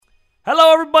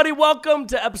Hello, everybody. Welcome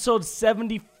to episode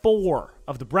 74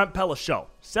 of the Brent Pella Show.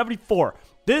 74.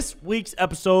 This week's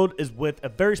episode is with a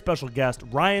very special guest,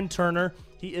 Ryan Turner.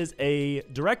 He is a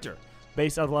director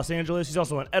based out of Los Angeles. He's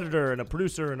also an editor and a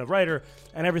producer and a writer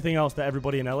and everything else that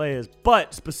everybody in LA is.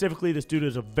 But specifically, this dude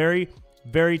is a very,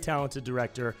 very talented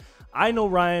director. I know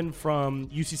Ryan from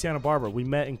UC Santa Barbara. We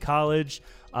met in college.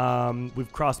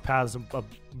 We've crossed paths a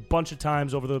bunch of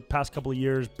times over the past couple of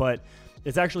years, but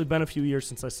it's actually been a few years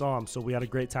since I saw him, so we had a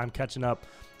great time catching up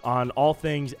on all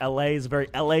things LA. It's a very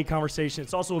LA conversation.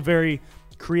 It's also a very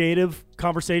creative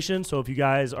conversation, so if you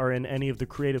guys are in any of the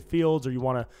creative fields or you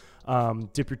want to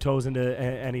dip your toes into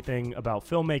anything about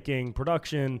filmmaking,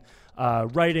 production,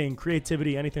 writing,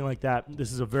 creativity, anything like that,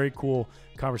 this is a very cool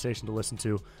conversation to listen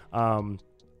to. And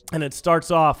it starts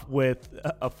off with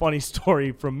a funny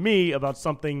story from me about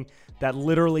something that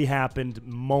literally happened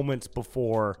moments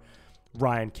before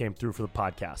Ryan came through for the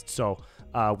podcast. So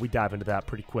we dive into that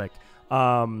pretty quick.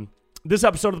 This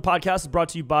episode of the podcast is brought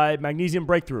to you by Magnesium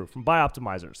Breakthrough from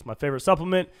Bioptimizers, my favorite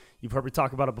supplement. You've heard me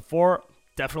talk about it before.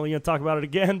 Definitely going to talk about it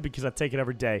again because I take it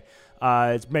every day.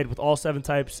 It's made with all 7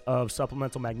 types of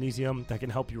supplemental magnesium that can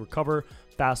help you recover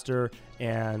faster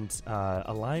and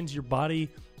aligns your body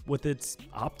with its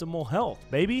optimal health,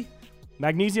 baby.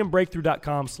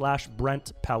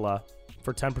 MagnesiumBreakthrough.com/BrentPella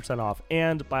for 10% off,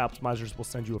 and Bioptimizers will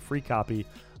send you a free copy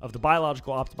of the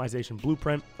Biological Optimization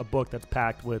Blueprint, a book that's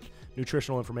packed with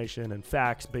nutritional information and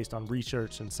facts based on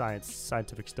research and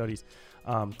scientific studies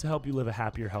to help you live a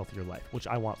happier, healthier life, which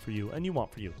I want for you and you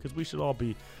want for you, because we should all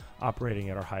be operating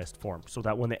at our highest form so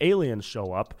that when the aliens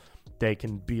show up,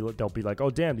 they'll be like, oh,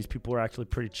 damn, these people are actually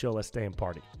pretty chill. Let's stay and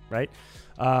party, right?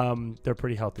 They're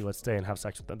pretty healthy. Let's stay and have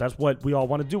sex with them. That's what we all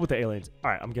want to do with the aliens.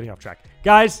 All right, I'm getting off track.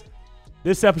 Guys,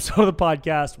 this episode of the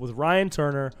podcast with Ryan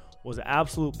Turner was an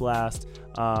absolute blast.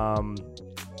 And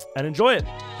enjoy it.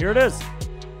 Here it is.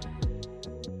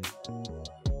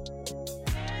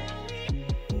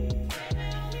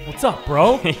 What's up,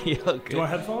 bro? Yo, good. Do you want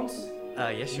headphones?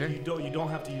 Yeah, sure. You don't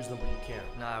have to use them, but you can.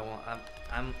 No, I won't.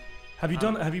 Have you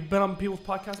been on people's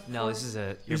podcasts before? No,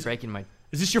 you're breaking my.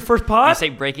 Is this your first pod? You say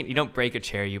breaking. You don't break a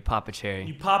chair. You pop a chair.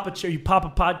 You pop a chair. You pop a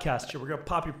podcast chair. We're gonna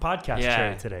pop your podcast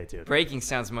chair today, dude. Breaking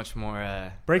sounds much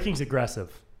more. Breaking's aggressive.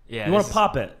 Yeah. You want to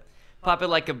pop it? Pop it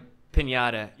like a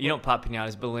piñata. You don't pop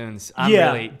piñatas, balloons.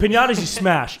 Piñatas you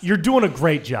smash. You're doing a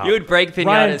great job. You would break piñatas.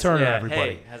 Ryan Turner, yeah.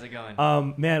 everybody. Hey, how's it going?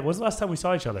 Man, when's the last time we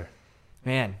saw each other?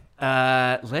 Man,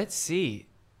 let's see.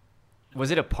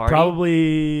 Was it a party?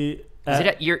 Probably. Was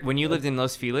it when you lived in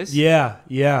Los Feliz? Yeah.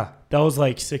 That was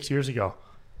like 6 years ago.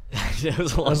 It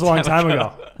was That was a long time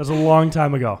ago. That was a long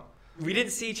time ago. We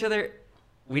didn't see each other.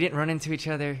 We didn't run into each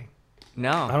other.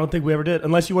 No. I don't think we ever did,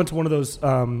 unless you went to one of those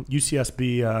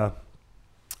UCSB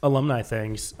alumni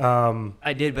things.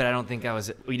 I did, but I don't think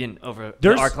we didn't over the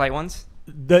ArcLight ones?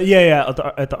 At the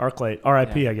ArcLight.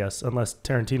 RIP, I guess, unless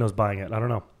Tarantino's buying it. I don't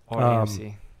know. Or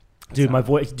AMC. Dude, my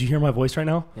voice. Do you hear my voice right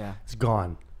now? Yeah. It's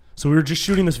gone. So we were just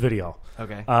shooting this video.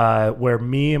 Okay. Where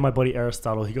me and my buddy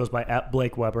Aristotle, he goes by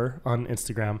 @BlakeWeber on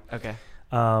Instagram. Okay.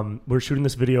 We're shooting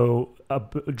this video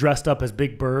dressed up as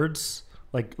big birds,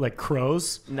 like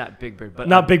crows. Not Big Bird, but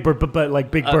not Big Bird, but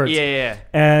like big birds. Yeah.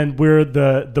 And we're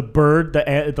the bird,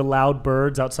 the loud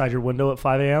birds outside your window at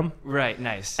 5 a.m. Right.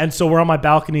 Nice. And so we're on my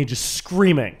balcony just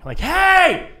screaming like,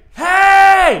 hey,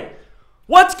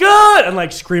 what's good? And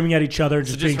like screaming at each other,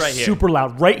 just being right here. super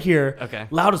loud right here. Okay.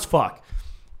 Loud as fuck.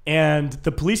 And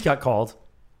the police got called,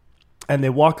 and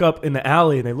they walk up in the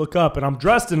alley, and they look up, and I'm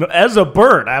dressed as a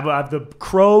bird. I have the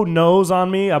crow nose on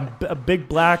me. I'm a big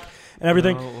black and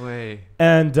everything. No way.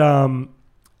 And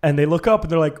they look up,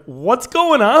 and they're like, what's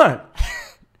going on?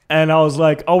 And I was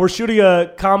like, oh, we're shooting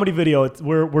a comedy video.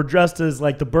 We're dressed as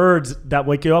like the birds that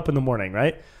wake you up in the morning,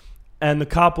 right? And the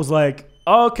cop was like,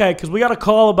 oh, okay, because we got a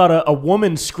call about a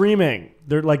woman screaming.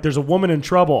 There's a woman in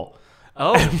trouble.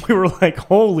 Oh. And we were like,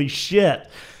 holy shit.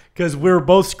 Because we were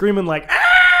both screaming like,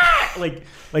 ah! like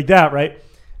that, right?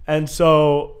 And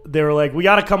so they were like, we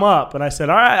got to come up. And I said,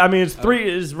 all right. I mean, it's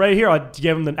right here. I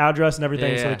gave them the address and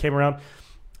everything. Yeah. So they came around,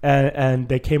 and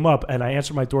they came up, and I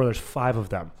answered my door. There's 5 of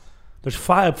them. There's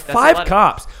five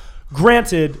cops.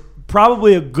 Granted,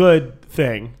 probably a good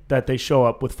thing that they show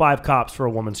up with 5 cops for a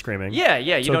woman screaming. Yeah.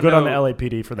 You so don't good know on the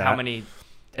LAPD for that. How many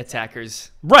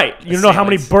attackers? Right. You don't know how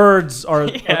many birds are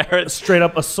Yeah. straight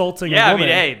up assaulting Yeah, a woman.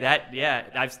 I mean,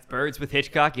 I've birds with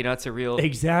Hitchcock. You know, it's a real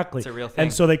Exactly. It's a real thing.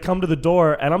 And so they come to the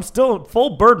door, and I'm still in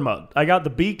full bird mode. I got the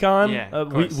beak on. Yeah, of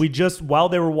course. We just, while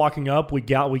they were walking up, we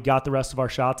got the rest of our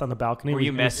shots on the balcony. Were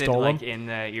you messing stole like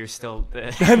them. you're still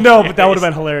No, but that would have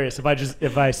been hilarious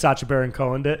if I Sacha Baron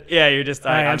Cohen'd it. Yeah, you're just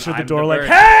I answered the door like,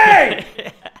 bird. hey,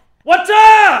 what's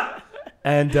up?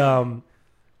 And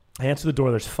I answer the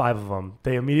door. There's 5 of them.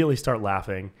 They immediately start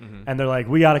laughing, and they're like,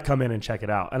 "We got to come in and check it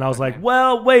out." And I was like,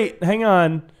 "Well, wait, hang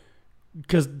on,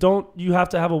 because don't you have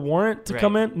to have a warrant to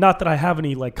come in? Not that I have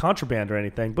any like contraband or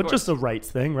anything, but just a rights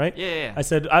thing, right?" Yeah. I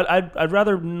said, "I'd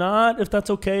rather not, if that's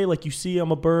okay. Like, you see,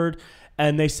 I'm a bird."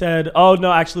 And they said, "Oh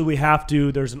no, actually, we have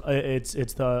to. There's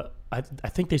it's the I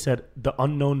think they said the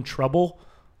unknown trouble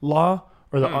law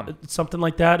or the something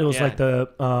like that. It was like the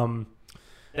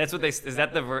That's what is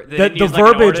that the the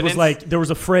verbiage was like, there was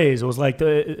a phrase. It was like,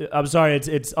 I'm sorry,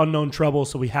 it's unknown trouble,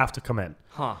 so we have to come in."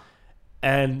 Huh.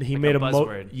 And he Like made a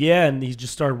buzzword. and he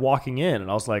just started walking in,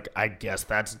 and I was like, I guess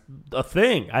that's a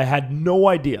thing. I had no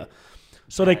idea.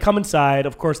 So they come inside.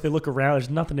 Of course, they look around. There's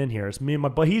nothing in here. It's me and my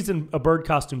buddy. He's in a bird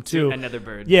costume too. Another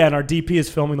bird. Yeah, and our DP is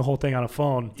filming the whole thing on a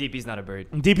phone. DP's not a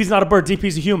bird. DP's not a bird.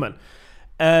 DP's a human.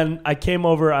 And I came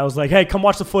over. I was like, "Hey, come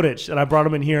watch the footage." And I brought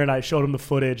him in here, and I showed him the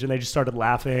footage, and they just started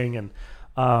laughing. And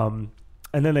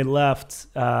then they left,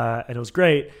 and it was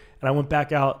great. And I went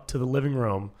back out to the living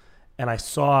room, and I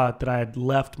saw that I had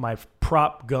left my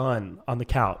prop gun on the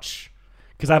couch,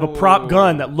 because I have a prop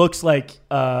gun that looks like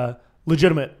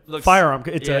legitimate firearm.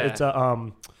 It's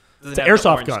an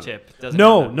airsoft gun.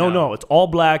 No. It's all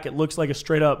black. It looks like a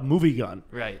straight up movie gun.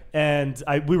 Right. And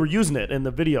we were using it in the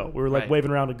video. We were like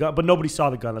waving around a gun, but nobody saw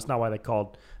the gun. That's not why they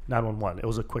called 911. It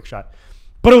was a quick shot,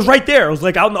 but it was right there. It was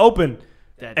like out in the open,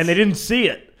 and they didn't see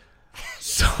it.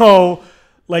 So,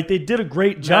 like, they did a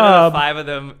great job. 5 of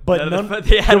them, but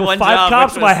they had there were 5 job,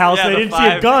 cops in my house. They didn't see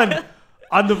a 5. gun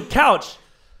on the couch.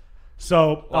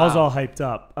 So I was all hyped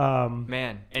up.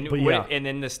 Man, and yeah. and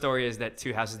then the story is that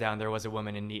 2 houses down there was a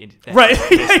woman in need. Right?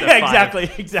 Exactly.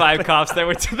 5 cops that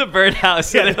went to the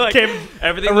birdhouse. Yeah, and they like, came,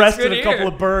 everything arrested a couple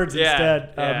of birds Yeah,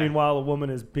 instead. yeah. Meanwhile, a woman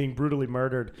is being brutally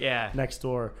murdered. Yeah. Next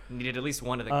door. Needed at least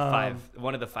one of the 5.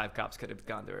 One of the 5 cops could have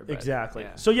gone there. Exactly.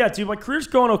 Yeah. So yeah, dude, my career's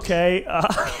going okay.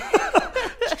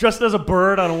 Dressed as a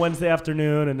bird on a Wednesday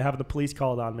afternoon and having the police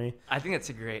called on me. I think that's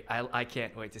a great. I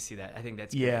can't wait to see that. I think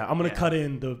that's yeah. great. I'm gonna cut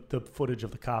in the footage of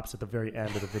the cops at the very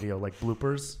end of the video, like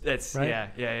bloopers. That's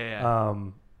right? Yeah.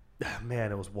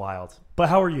 Man, it was wild. But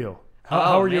how are you?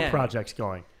 How are your projects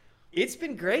going? It's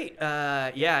been great.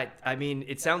 Yeah. I mean,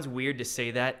 it sounds weird to say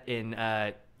that in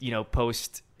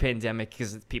post pandemic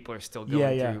because people are still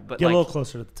going through. But get a little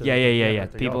closer to yeah.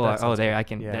 People are. Oh, there. I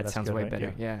can. Yeah, that sounds good, way right?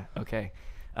 better. Yeah. Okay.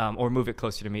 Or move it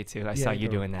closer to me too. I saw you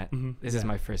doing that. Mm-hmm. This is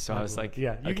my first, so I was like, you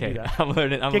okay, can do that. I'm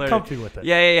learning. Get comfy with it.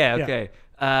 Yeah. Okay.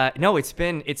 No, it's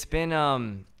been.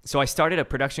 So I started a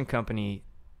production company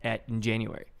in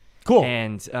January. Cool.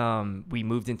 And we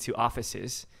moved into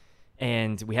offices,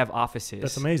 and we have offices.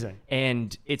 That's amazing.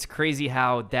 And it's crazy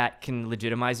how that can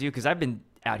legitimize you, because I've been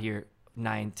out here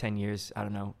 9-10 years. I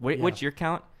don't know. What's your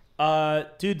count?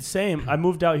 Dude, same. I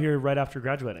moved out here right after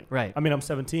graduating. Right. I mean, I'm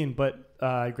 17, but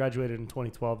I graduated in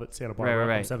 2012 at Santa Barbara.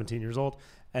 Right. I'm 17 years old,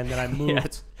 and then I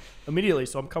moved immediately.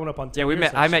 So I'm coming up on 10 Yeah, we years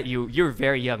met. I met you. You were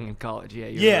very young in college.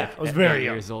 Yeah. I was very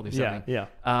young. Years old or something. Yeah.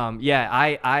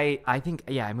 I think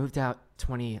I moved out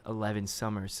 2011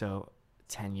 summer, so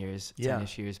 10 years,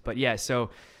 10ish years. But yeah,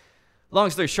 so long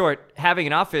story short, having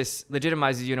an office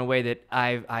legitimizes you in a way that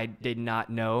I did not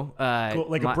know. Cool.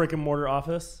 Like a brick and mortar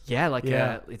office. Yeah,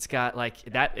 it's got like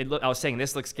that. I was saying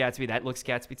this looks Gatsby, that looks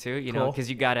Gatsby too. You know, because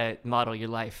you gotta model your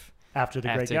life after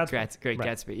Great Gatsby.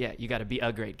 Gatsby. Yeah, you got to be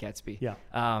a Great Gatsby. Yeah.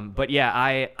 But yeah,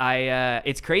 I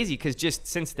it's crazy because just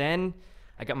since then,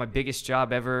 I got my biggest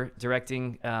job ever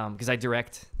directing. Because I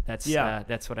direct.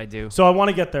 That's what I do. So I want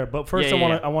to get there, but first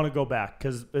I want to go back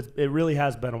because it really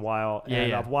has been a while,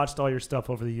 and I've watched all your stuff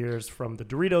over the years, from the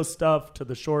Doritos stuff to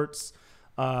the shorts.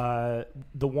 The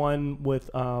one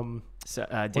with Date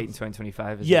in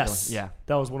 2025. Yes, yeah,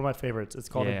 that was one of my favorites. It's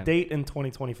called A Date in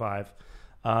 2025.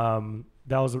 That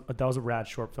was a rad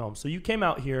short film. So you came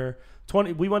out here.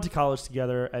 We went to college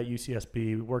together at UCSB.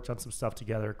 We worked on some stuff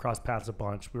together, crossed paths a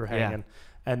bunch. We were hanging,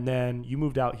 and then you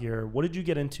moved out here. What did you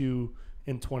get into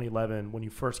in 2011 when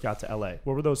you first got to LA?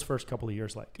 What were those first couple of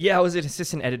years like? Yeah, I was an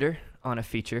assistant editor on a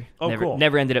feature. Oh, cool.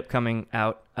 Never ended up coming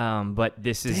out. But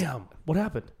this is what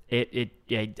happened?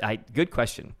 Good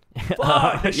question.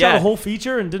 They shot a whole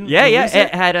feature and didn't.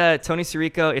 It had Tony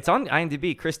Sirico. It's on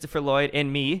IMDb. Christopher Lloyd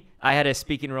and me. I had a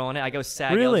speaking role in it. I go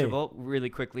SAG eligible really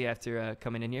quickly after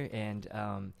coming in here, and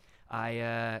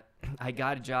I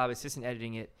got a job assistant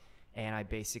editing it. And I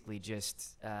basically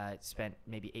just spent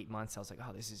maybe 8 months. I was like,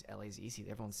 oh, this is LA's easy.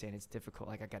 Everyone's saying it's difficult.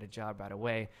 Like, I got a job right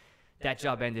away. That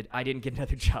job ended. I didn't get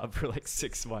another job for like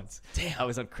 6 months. Damn. I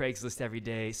was on Craigslist every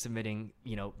day submitting,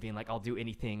 being like, I'll do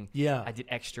anything. Yeah. I did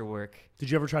extra work. Did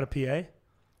you ever try to PA?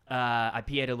 I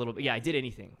PA'd a little bit. Yeah, I did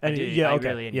anything. Anything.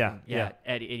 Anything. Yeah.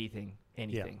 Anything.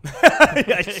 anything.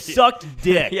 I sucked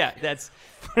dick. Yeah, that's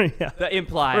yeah. the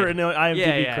implied. For no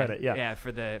IMDb credit. Yeah. Yeah,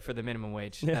 for the minimum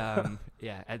wage.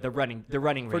 Yeah, at the running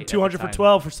rate. For 200 for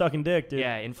 12 for sucking dick, dude.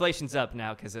 Yeah, inflation's up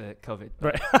now because of COVID.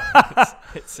 Right.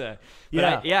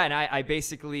 And I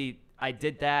basically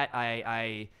did that.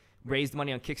 I raised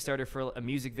money on Kickstarter for a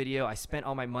music video. I spent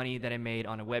all my money that I made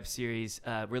on a web series,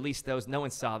 released those. No one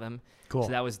saw them. Cool.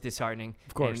 So that was disheartening.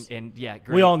 Of course. And yeah,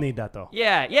 great. We all need that, though.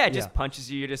 Yeah, it just punches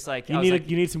you. You're just like, you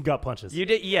need some gut punches. You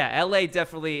did, yeah. LA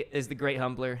definitely is the great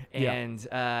humbler. And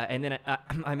then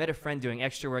I met a friend doing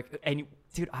extra work. And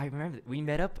dude, I remember we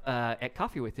met up at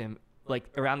coffee with him like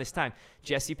around this time.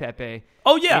 Jesse Pepe.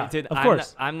 Oh yeah, did of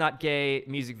course. I'm Not Gay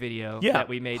music video that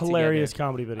we made hilarious together.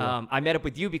 Comedy video. I met up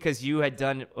with you because you had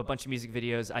done a bunch of music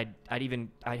videos.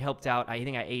 I helped out. I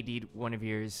think I AD'd one of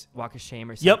yours, Walk of Shame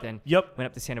or something. Yep. Went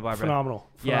up to Santa Barbara.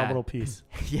 Phenomenal piece.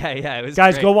 Yeah. It was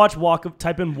guys, great. go watch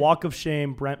type in Walk of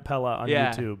Shame Brent Pella on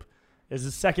YouTube. It's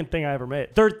the second thing I ever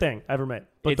made. Third thing I ever made.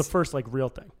 But the first like real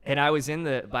thing. And I was in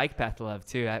the Bike Path Love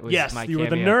too. Yes, my you were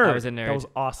the cameo. nerd. I was a nerd. That was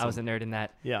awesome. I was a nerd in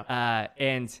that. Yeah.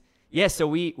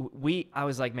 So I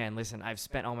was like, man, listen, I've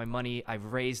spent all my money. I've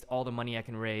raised all the money I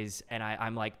can raise, and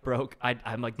I'm like broke.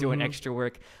 I'm like doing extra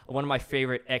work. One of my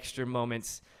favorite extra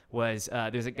moments was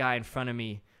there's a guy in front of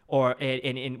me,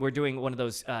 and we're doing one of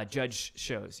those judge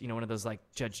shows, one of those like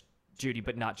Judge Judy,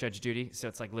 but not Judge Judy. So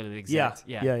it's like literally exact.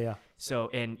 Yeah. So,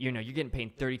 and you're getting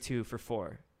paid $32 for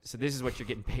 4. So this is what you're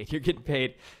getting paid. You're getting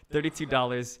paid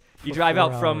 $32. You drive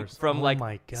out from my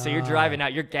God. So you're driving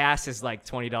out. Your gas is like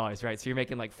 $20, right? So you're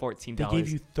making like $14. They gave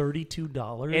you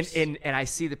 $32. And I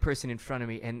see the person in front of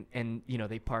me, and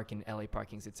they park in LA.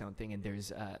 Parking's its own thing, and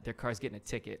there's their car's getting a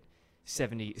ticket,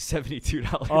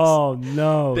 $72. Oh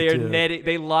no! They are netting.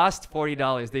 They lost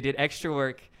 $40. They did extra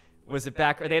work. Was it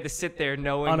back? Or they had to sit there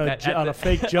knowing on a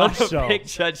fake judge on show. A fake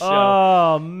judge show.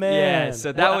 Oh man! Yeah.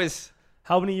 So that was.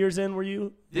 How many years in were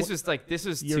you? This was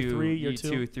year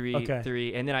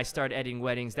three, and then I started editing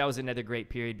weddings. That was another great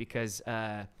period because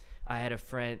I had a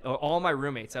friend, or all my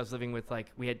roommates I was living with,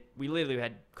 like we literally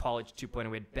had college 2.0.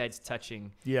 We had beds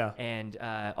touching. Yeah. And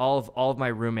all of my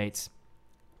roommates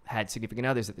had significant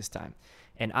others at this time,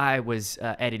 and I was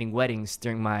editing weddings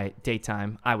during my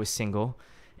daytime. I was single,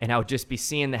 and I would just be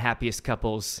seeing the happiest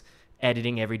couples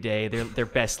editing every day, their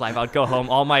best life. I'd go home,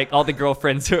 all the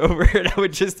girlfriends are over, and I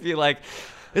would just be like,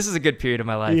 this is a good period of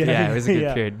my life. Yeah, it was a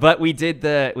good period. But we did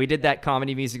that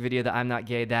comedy music video, that I'm Not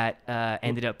Gay, that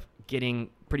ended up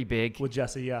getting pretty big. With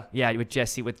Jesse, Yeah, with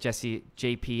Jesse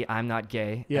JP, I'm Not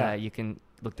Gay. Yeah. You can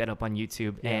look that up on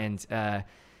YouTube. Yeah. And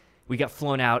we got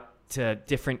flown out to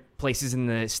different places in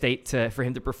the state for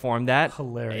him to perform that.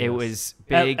 Hilarious. It was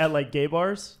big. At like gay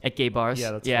bars? At gay bars.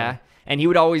 Yeah, that's funny. And he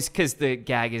would always, because the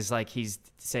gag is like he's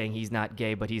saying he's not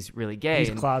gay, but he's really gay.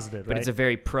 He's closeted, right? But it's a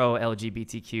very pro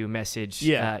LGBTQ message.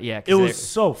 Yeah. Yeah. It was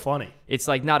so funny. It's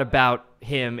like not about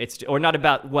him, or not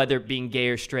about whether being gay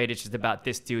or straight. It's just about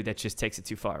this dude that just takes it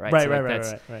too far, right?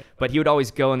 Right. But he would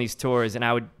always go on these tours, and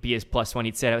I would be his plus one.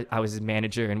 He'd say I was his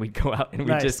manager, and we'd go out and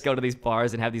we'd just go to these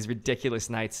bars and have these ridiculous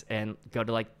nights, and go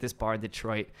to like this bar in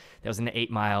Detroit that was in the 8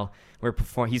 Mile where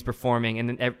he's performing, and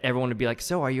then everyone would be like,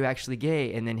 "So, are you actually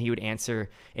gay?" And then he would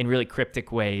answer in really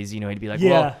cryptic ways. He'd be like,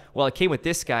 "Well, I came with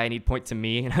this guy," and he'd point to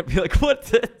me, and I'd be like, "What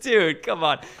the dude? Come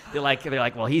on!" They're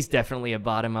like, "Well, he's definitely a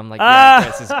bottom." I'm like, "Yeah,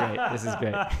 this is great. This is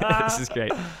great. This is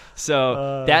great."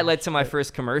 So that led to my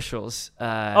first commercials.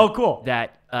 Oh, cool.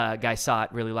 That guy saw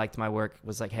it, really liked my work,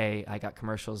 was like, "Hey, I got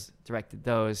commercials," directed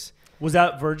those. Was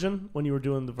that Virgin when you were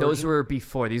doing the Virgin? Those were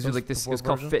before. These were like this. It was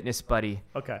called Fitness Buddy.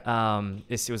 Okay.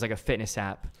 It was like a fitness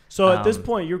app. So at this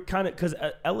point, you're kind of, because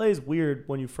LA is weird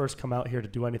when you first come out here to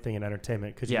do anything in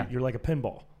entertainment, because you're like a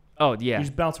pinball. Oh yeah. You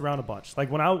just bounce around a bunch.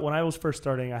 Like when I was first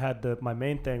starting, I had my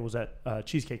main thing was at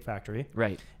Cheesecake Factory.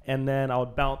 Right. And then I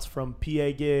would bounce from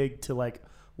PA gig to like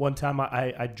one time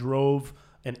I drove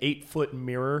an 8-foot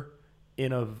mirror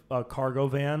in a cargo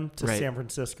van to San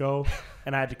Francisco,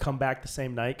 and I had to come back the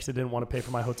same night because I didn't want to pay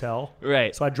for my hotel.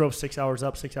 Right. So I drove 6 hours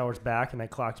up, 6 hours back, and they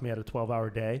clocked me at a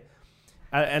 12-hour day.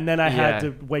 And then I had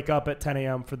to wake up at 10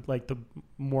 a.m. for like the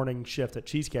morning shift at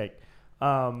Cheesecake.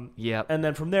 Yeah. And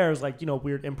then from there, it was like,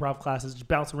 weird improv classes, just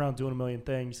bouncing around doing a million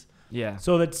things. Yeah.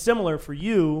 So that's similar for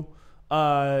you,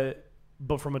 but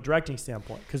from a directing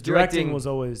standpoint, because directing was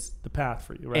always the path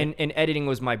for you, right? And editing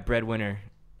was my breadwinner.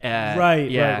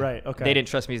 Right. Okay. They didn't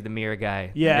trust me as the mirror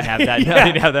guy. Yeah. I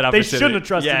didn't have that opportunity. They shouldn't have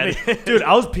trusted me. Dude,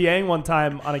 I was PAing one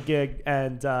time on a gig,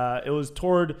 and it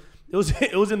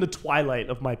was in the twilight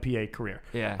of my PA career.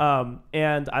 Yeah.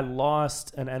 And I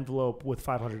lost an envelope with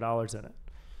 $500 in it.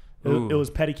 It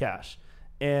was petty cash.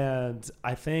 And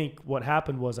I think what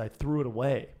happened was I threw it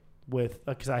away. with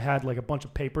because I had like a bunch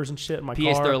of papers and shit in my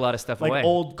PAs car. throw a lot of stuff like away.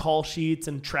 old call sheets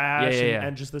and trash Yeah.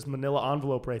 and just this manila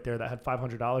envelope right there that had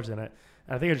 $500 in it.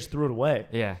 And I think I just threw it away.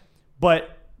 Yeah.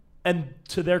 But, and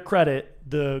to their credit,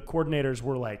 the coordinators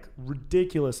were like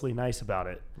ridiculously nice about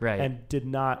it. Right. And did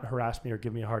not harass me or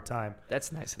give me a hard time.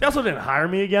 That's nice. They also didn't hire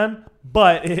me again,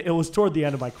 but it was toward the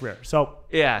end of my career. So,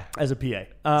 yeah. as a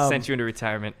PA. Sent you into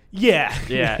retirement. Yeah.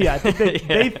 Yeah. Yeah. I think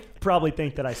they probably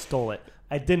think that I stole it.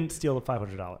 I didn't steal the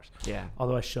 $500. Yeah.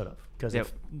 Although I should have because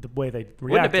of the way they reacted.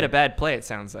 Wouldn't have been a bad play, it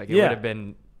sounds like. It would have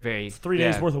been very... It's 3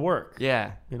 days worth of work.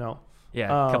 Yeah. You know?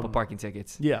 Yeah, a couple parking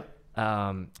tickets. Yeah.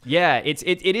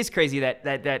 It is crazy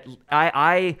that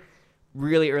I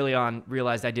really early on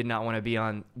realized I did not want to be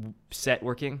on set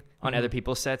working on other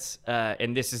people's sets,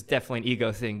 and this is definitely an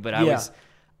ego thing. But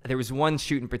there was one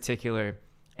shoot in particular,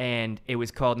 and it was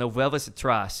called Novelas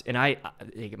Atrás, and I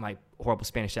get my horrible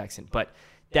Spanish accent. But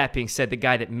that being said, the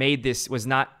guy that made this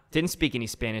didn't speak any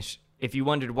Spanish. If you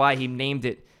wondered why he named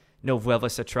it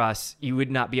Novelas Atrás, you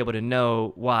would not be able to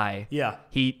know why. Yeah.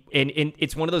 And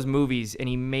it's one of those movies, and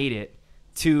he made it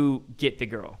to get the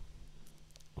girl.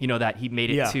 You know that he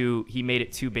made it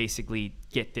to basically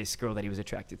get this girl that he was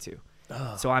attracted to.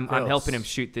 Oh, so I'm helping him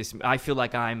shoot this. I feel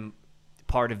like I'm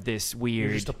part of this weird.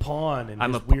 You're just a pawn in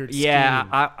I'm this weird scheme. Yeah.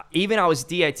 I was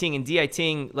DITing, and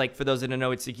DITing, like for those that don't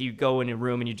know, it's like you go in a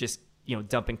room and you just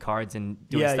dumping cards and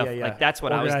doing stuff. Like that's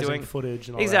what Organizing I was doing. Footage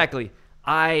and all exactly. That.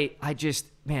 I just,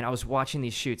 man, I was watching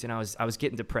these shoots and I was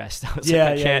getting depressed. I was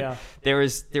I can't. There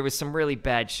was some really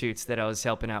bad shoots that I was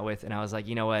helping out with, and I was like,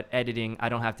 you know what, editing, I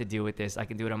don't have to deal with this. I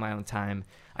can do it on my own time.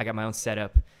 I got my own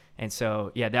setup, and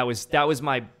so that was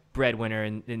my breadwinner.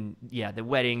 And the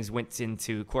weddings went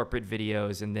into corporate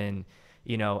videos, and then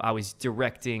I was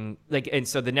directing and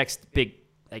so the next big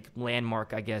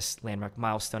landmark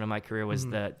milestone in my career was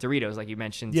the Doritos, like you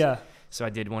mentioned. Yeah. So I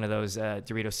did one of those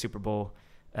Doritos Super Bowl.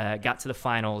 Got to the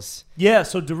finals. Yeah,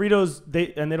 so Doritos, they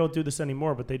don't do this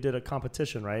anymore, but they did a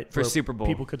competition, right? For Super Bowl.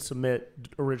 People could submit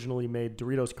originally made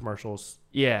Doritos commercials.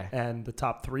 Yeah. And the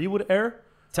top 3 would air?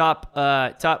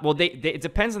 Well, it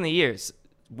depends on the years.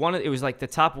 It was like the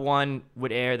top 1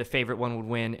 would air, the favorite one would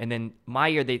win, and then my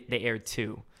year they aired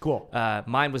 2. Cool.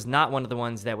 Mine was not one of the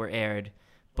ones that were aired,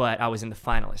 but I was in the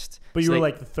finalists. But you were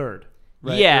like the third.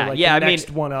 Right? Yeah, like yeah. The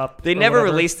next one up. They never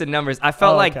whatever. Released the numbers. I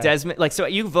felt like okay. Desmond. So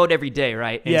you vote every day,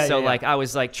 right? And so yeah. I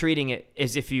was treating it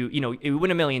as if you win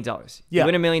 $1 million. Yeah. You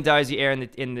win $1 million, you air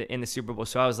in the Super Bowl.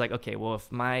 So I was like, okay, well,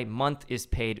 if my month is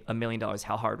paid $1 million,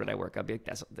 how hard would I work? I'd be like,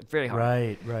 that's very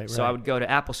hard. Right. So I would go to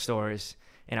Apple stores.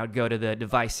 And I would go to the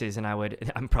devices, and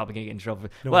I'm probably gonna get in trouble.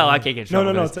 No I way. can't get in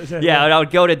trouble. No. Yeah, I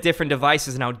would go to different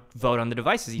devices, and I would vote on the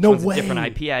devices. Each one's way. a different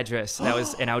IP address.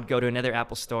 And I would go to another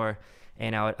Apple store,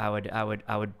 and I would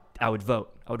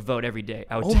vote. I would vote every day.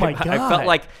 my God. I felt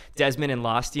like Desmond in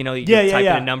Lost. You type in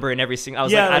a number in every single. I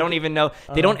was I don't even know.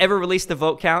 They don't ever release the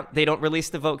vote count. They don't release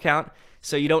the vote count.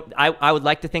 So you don't. I would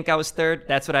like to think I was third.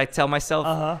 That's what I tell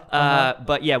myself.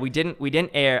 But yeah, we didn't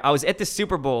air. I was at the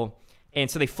Super Bowl,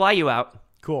 and so they fly you out.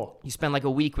 Cool. You spend like a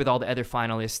week with all the other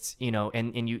finalists,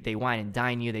 and they wine and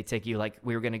dine you. They take you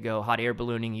we were going to go hot air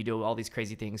ballooning. You do all these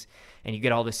crazy things, and you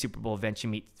get all the Super Bowl events. You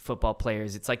meet football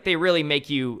players. It's like they really make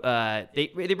you,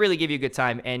 they really give you a good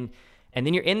time. And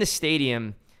then you're in the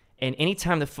stadium, and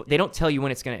anytime they don't tell you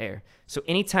when it's going to air. So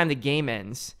anytime the game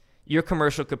ends, your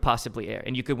commercial could possibly air,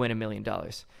 and you could win $1 million. Oh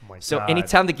my so God.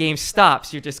 Anytime the game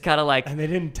stops, you're just kind of like, and they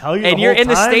didn't tell you. And the you're whole in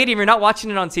the time? stadium. You're not watching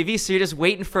it on TV, so you're just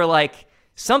waiting for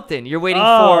something. You're waiting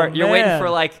for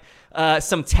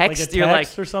some text. Like a you're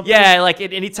text or something? Yeah,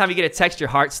 anytime you get a text, your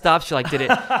heart stops. You're like, did it?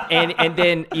 and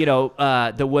then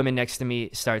the woman next to me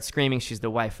started screaming. She's the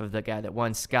wife of the guy that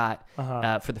won, Scott.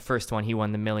 For the first one, he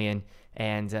won the $1 million,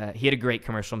 and he had a great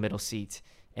commercial middle seat,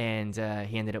 and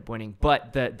he ended up winning.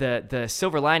 But the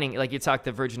silver lining, like you talked,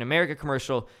 the Virgin America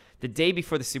commercial. The day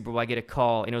before the Super Bowl, I get a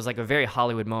call, and it was like a very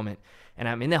Hollywood moment. And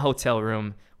I'm in the hotel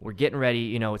room. We're getting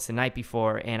ready. It's the night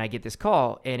before, and I get this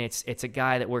call, and it's a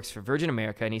guy that works for Virgin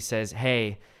America, and he says,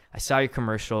 "Hey, I saw your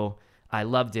commercial. I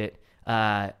loved it.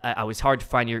 I was hard to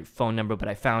find your phone number, but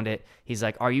I found it." He's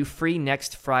like, "Are you free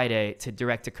next Friday to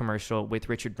direct a commercial with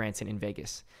Richard Branson in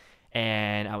Vegas?"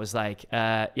 And I was like,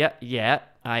 yeah,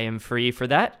 I am free for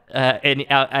that.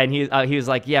 And he was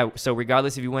like, "Yeah. So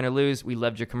regardless if you win or lose, we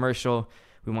loved your commercial.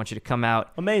 We want you to come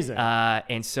out." Amazing.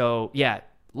 And so,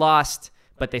 lost,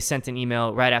 but they sent an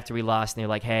email right after we lost, and they're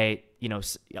like, "Hey,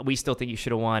 we still think you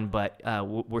should have won, but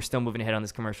we're still moving ahead on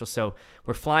this commercial." So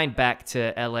we're flying back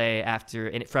to LA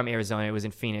from Arizona. It was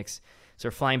in Phoenix. So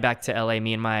we're flying back to LA,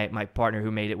 me and my partner who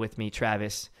made it with me,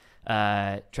 Travis.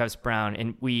 Travis Brown,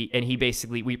 and he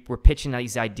basically we're pitching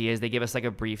these ideas. They give us like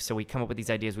a brief, so we come up with these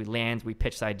ideas. We land, we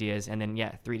pitch the ideas, and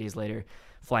then 3 days later,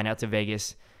 flying out to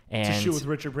Vegas. And to shoot with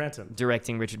Richard Branson.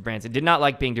 Directing Richard Branson. Did not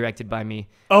like being directed by me.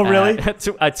 Oh, really? I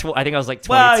think I was like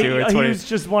 22 or 20.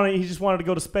 He just wanted to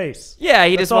go to space. Yeah,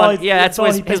 that's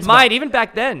what his mind, even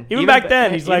back then. Even back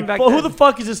then, he's like, well, who the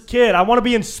fuck is this kid? I want to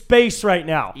be in space right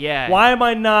now. Yeah. Why am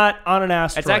I not on an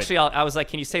asteroid? It's actually, I was like,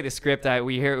 can you say the script?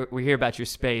 We hear about your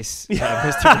space,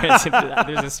 Mr. Branson.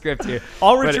 There's a script here.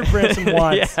 All Richard Branson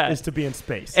wants is to be in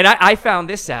space. And I found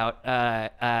this out,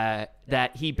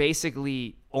 that he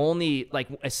basically only, like,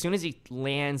 as soon as he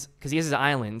lands, because he has his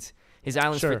island's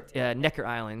Sure. for Necker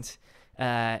Island,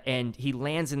 and he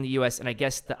lands in the U.S., and I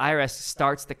guess the IRS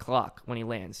starts the clock when he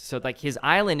lands. So, like, his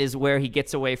island is where he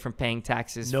gets away from paying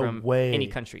taxes from any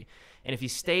country. And if he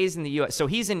stays in the U.S.,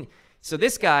 so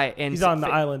this guy, and he's on the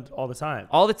island all the time.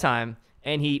 All the time.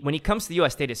 And when he comes to the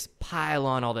U.S., they just pile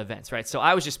on all the events, right? So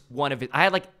I was just one of it. I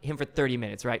had like him for 30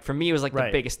 minutes, right? For me, it was like the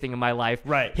biggest thing in my life.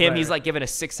 Right. He's like giving a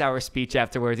 6-hour speech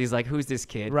afterwards. He's like, "Who's this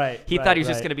kid?" Right. He thought he was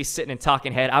just gonna be sitting and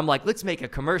talking head. I'm like, "Let's make a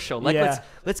commercial. Like,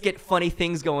 let's get funny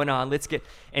things going on.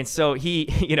 And so he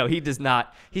does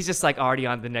not. He's just like already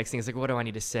on the next thing. He's like, "What do I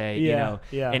need to say?" Yeah.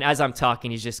 And as I'm talking,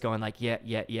 he's just going like,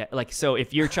 "Yeah." Like, so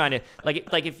if you're trying to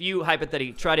like if you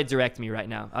hypothetically try to direct me right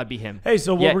now, I'd be him. Hey,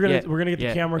 so we're gonna get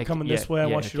the camera coming this way. I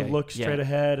want you to look straight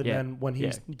ahead, and then when he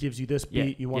gives you this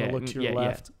beat, you want to look to your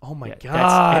left. Oh my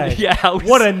god!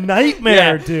 What a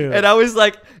nightmare, dude! And I was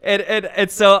like,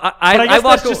 and so I guess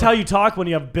that's just how you talk when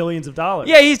you have billions of dollars.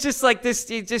 Yeah, he's just like this.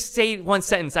 Just say one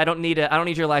sentence. I don't need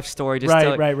your life story. Just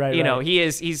right. You know,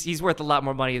 he's worth a lot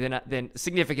more money than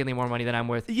significantly more money than I'm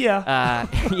worth. Yeah.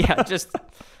 Just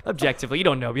objectively, you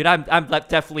don't know me. I'm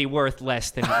definitely worth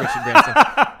less than Richard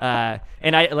Branson.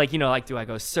 And I do I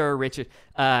go, Sir Richard?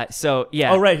 So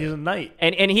yeah. Oh right, he's a knight.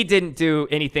 And he didn't do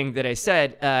anything that I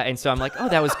said, and so I'm like, oh,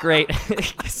 that was great,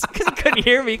 because he couldn't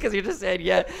hear me because he just said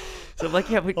yeah. So I'm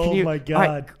like, yeah, but can you? My god!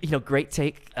 All right, great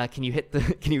take. Can you hit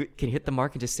the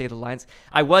mark and just say the lines?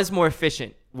 I was more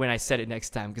efficient when I said it next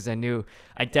time because I knew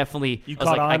I definitely.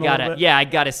 I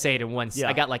gotta say it in once. Yeah.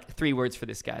 I got like 3 words for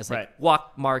this guy. It's like right.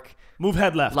 Walk, mark, move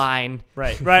head left, line.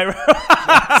 Right.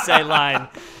 Say line.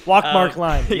 Walk, mark,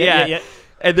 line. Yeah.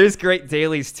 And there's great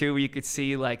dailies too, where you could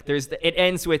see like it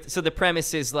ends with, so the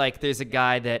premise is like there's a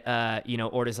guy that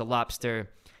orders a lobster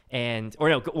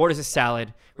orders a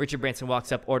salad. Richard Branson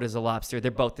walks up, orders a lobster. They're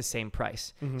both the same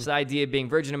price. Mm-hmm. So the idea being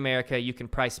Virgin America, you can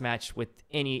price match with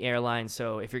any airline.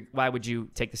 So why would you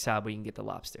take the salad when you can get the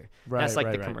lobster? Right, that's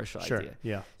like the commercial sure. idea.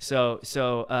 Yeah. So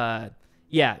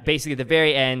basically at the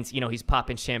very end, he's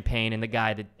popping champagne, and the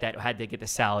guy that had to get the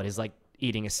salad is like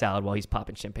eating a salad while he's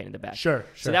popping champagne in the back. Sure.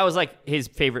 So that was like his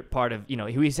favorite part of,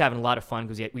 he was having a lot of fun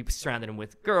because we surrounded him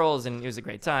with girls and it was a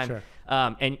great time. Sure.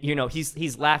 And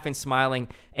he's laughing, smiling,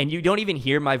 and you don't even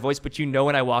hear my voice, but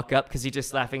when I walk up, because he's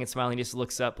just laughing and smiling, he just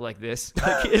looks up like this.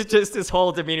 Like, it's just his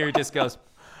whole demeanor just goes,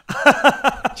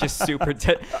 just super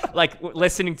like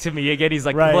listening to me again. He's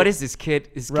like, right. What is this kid?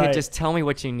 This right. kid, just tell me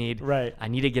what you need. Right. I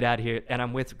need to get out of here, and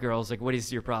I'm with girls. Like, what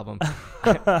is your problem?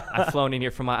 I've flown in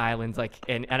here from my island, like,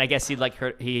 and I guess he'd like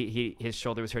hurt. His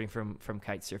shoulder was hurting from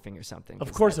kite surfing or something.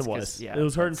 Of course it was. It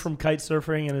was hurting from kite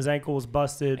surfing, and his ankle was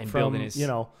busted and from his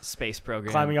space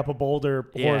program, climbing up a boulder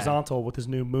horizontal with his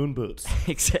new moon boots.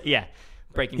 Yeah.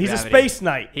 Breaking He's gravity. A space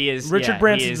knight. He is. Richard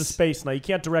Branson's a space knight. You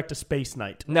can't direct a space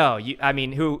knight. No,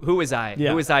 who was I? Yeah.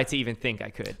 Who was I to even think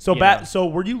I could? So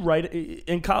were you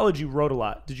in college? You wrote a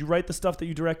lot. Did you write the stuff that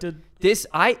you directed? This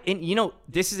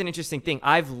is an interesting thing.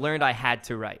 I've learned I had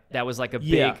to write. That was like a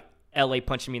big LA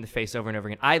punching me in the face over and over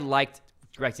again. I liked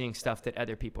directing stuff that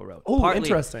other people wrote. Oh,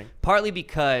 interesting. Partly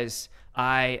because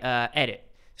I edit.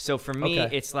 So for me,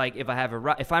 it's like if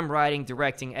I'm writing,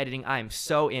 directing, editing, I am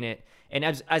so in it. And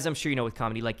as I'm sure you know with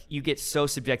comedy, like you get so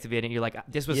subjective in it. You're like,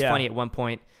 this was funny at one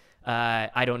point.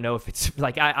 I don't know if it's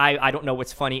like I don't know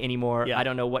what's funny anymore. Yeah. I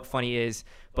don't know what funny is,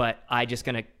 but I just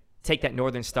gonna take that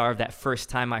Northern Star of that first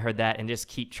time I heard that and just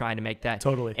keep trying to make that.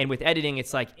 Totally. And with editing,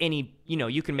 it's like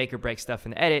you can make or break stuff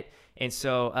in the edit. And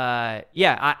so,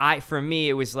 I for me,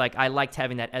 it was like I liked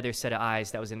having that other set of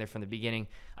eyes that was in there from the beginning.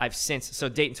 So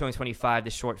Dayton 2025, the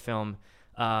short film,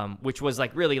 which was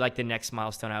like really like the next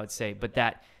milestone, I would say. But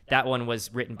that one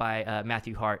was written by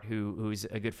Matthew Hart, who's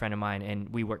a good friend of mine, and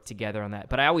we worked together on that.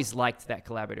 But I always liked that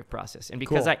collaborative process. And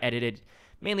because I edited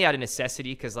mainly out of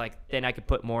necessity, because like then I could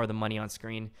put more of the money on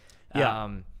screen. Yeah.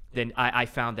 Then I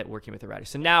found that working with a writer.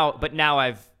 So now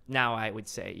I've now I would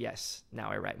say yes.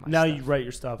 Now I write my Now stuff. you write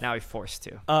your stuff. Now I'm forced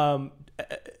to.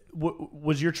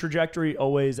 Was your trajectory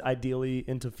always ideally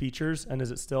into features, and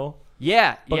is it still?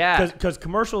 Yeah. Because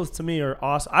commercials to me are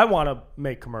awesome. I want to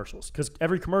make commercials because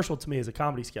every commercial to me is a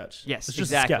comedy sketch. Yes, it's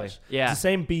just exactly. a sketch. Yeah. It's the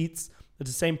same beats. It's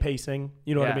the same pacing.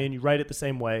 You know what I Yeah. mean? You write it the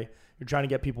same way. You're trying to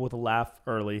get people with a laugh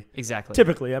early. Exactly.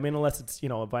 Typically, I mean, unless it's a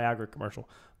Viagra commercial.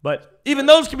 But even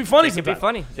those can be funny. They can be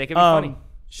funny. They can be funny.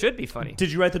 Should be funny.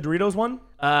 Did you write the Doritos one?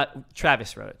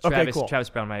 Travis wrote it. Okay, cool. Travis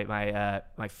Brown,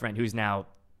 my friend, who's now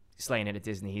slaying it at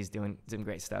Disney. He's doing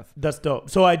great stuff. That's dope.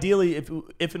 So ideally,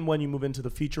 if and when you move into the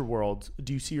feature world,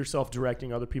 do you see yourself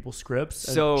directing other people's scripts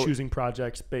and choosing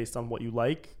projects based on what you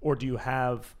like, or do you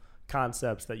have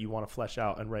concepts that you want to flesh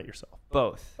out and write yourself?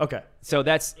 Both. Okay. So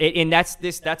that's it, and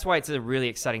that's why it's a really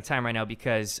exciting time right now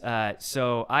because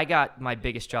so I got my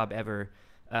biggest job ever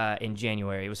in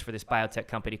January. It was for this biotech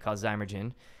company called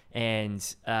Zymergen,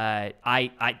 and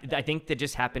I think that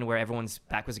just happened where everyone's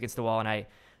back was against the wall, and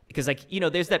because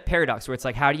there's that paradox where it's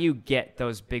like, how do you get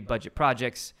those big budget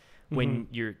projects when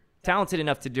you're talented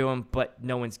enough to do them, but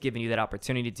no one's giving you that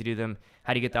opportunity to do them?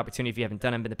 How do you get the opportunity if you haven't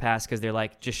done them in the past? Because they're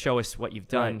like, just show us what you've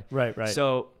done. Right.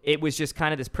 So it was just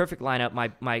kind of this perfect lineup.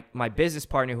 My business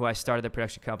partner, who I started the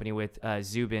production company with,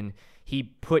 Zubin, he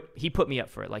put me up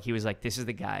for it. Like, he was like, this is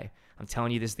the guy. I'm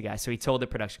telling you, this is the guy. So he told the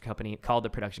production company, called the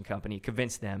production company,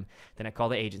 convinced them. Then I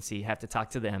called the agency, have to talk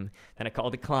to them. Then I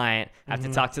called the client, have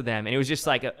to talk to them. And it was just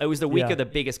like, it was the week of the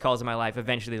biggest calls of my life.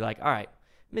 Eventually, like, all right,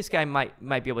 this guy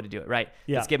might be able to do it, right?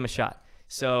 Yeah. Let's give him a shot.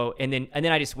 So and then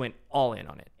I just went all in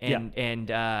on it, and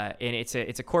it's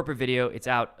a corporate video. It's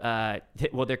out.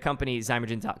 Their company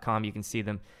Zymergen.com. You can see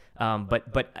them.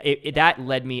 But that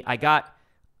led me.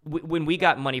 When we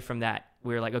got money from that,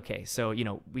 we were like, okay, so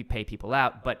we pay people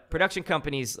out, but production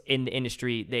companies in the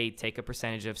industry, they take a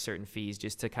percentage of certain fees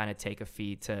just to kind of take a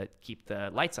fee to keep the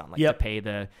lights on, like to pay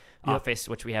the office,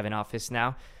 which we have an office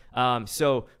now.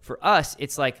 So for us,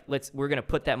 it's like, we're going to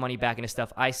put that money back into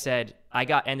stuff. I said,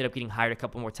 ended up getting hired a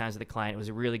couple more times with the client. It was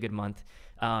a really good month.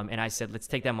 And I said, let's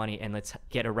take that money and let's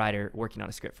get a writer working on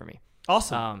a script for me.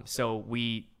 Awesome. So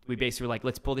we basically were like,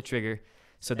 let's pull the trigger.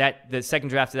 So that the second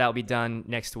draft of that will be done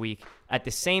next week. At the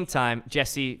same time,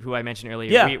 Jesse, who I mentioned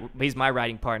earlier, he's my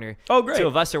writing partner. Oh, great. Two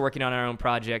of us are working on our own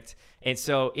project. And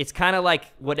so it's kind of like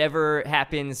whatever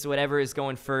happens, whatever is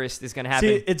going first is going to happen.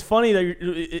 See, it's funny that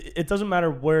it doesn't matter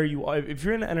where you are. If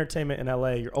you're in entertainment in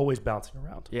LA, you're always bouncing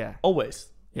around. Yeah. Always.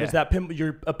 Yeah. There's that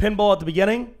you're a pinball at the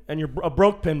beginning, and you're a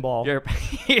broke pinball.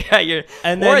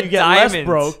 And then you get diamond. less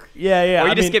broke. Yeah. Or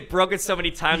you just get broken so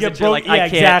many times that you're like, I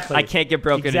can't get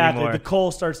broken anymore. The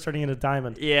coal starts turning into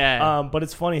diamond. Yeah. But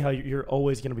it's funny how you're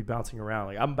always going to be bouncing around.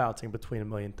 Like, I'm bouncing between a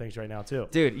million things right now too.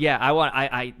 Dude, yeah,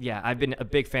 I've been a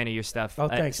big fan of your stuff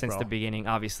since the beginning,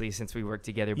 obviously, since we worked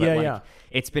together. But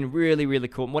it's been really, really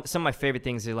cool. Some of my favorite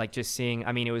things are like just seeing,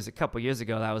 it was a couple years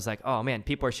ago that I was like, oh man,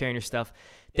 people are sharing your stuff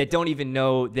that don't even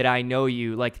know that I know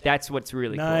you. Like, that's what's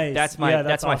really cool. That's my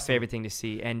awesome. My favorite thing to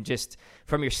see. And just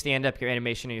from your stand-up, your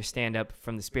animation or your stand-up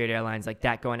from the Spirit Airlines, like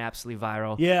that going absolutely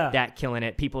viral. Yeah. That killing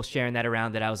it. People sharing that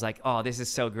around that I was like, oh, this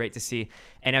is so great to see.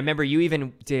 And I remember you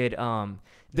even did,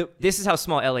 this is how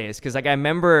small LA is. Cause like I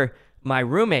remember my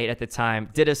roommate at the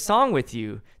time did a song with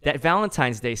you, that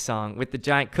Valentine's Day song with the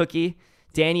giant cookie,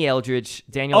 Daniel Eldridge.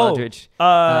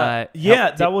 That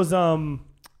was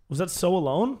that So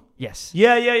Alone? Yes.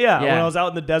 Yeah. When I was out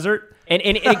in the desert. And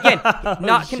again,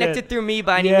 not connected through me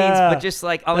by any means, but just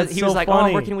like he was like, funny. Oh,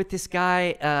 I'm working with this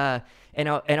guy, and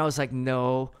I was like,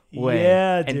 no way.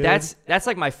 Yeah, and dude. that's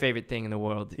like my favorite thing in the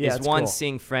world. Yeah, is one, cool.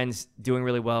 seeing friends doing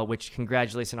really well, which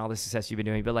congratulations on all the success you've been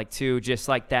doing. But like two, just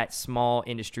like that small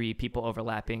industry, people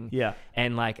overlapping. Yeah.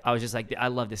 And like I was just like, I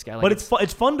love this guy. Like, but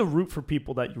it's fun to root for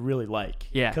people that you really like.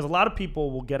 Yeah. Because a lot of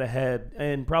people will get ahead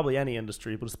in probably any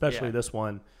industry, but especially this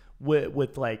one,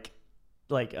 with like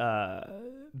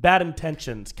bad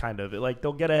intentions, kind of. Like,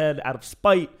 they'll get ahead out of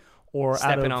spite or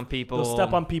stepping on people. They'll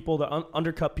step on people, they'll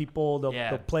undercut people,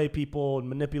 they'll play people and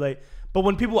manipulate. But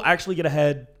when people actually get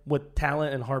ahead with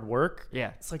talent and hard work,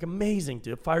 it's like amazing,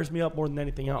 dude. It fires me up more than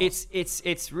anything else.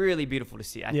 It's really beautiful to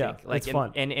see, I think. Like, it's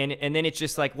fun. And then it's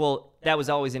just like, well, that was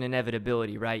always an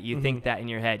inevitability, right? You think that in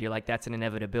your head. You're like, that's an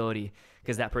inevitability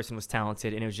because that person was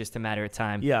talented and it was just a matter of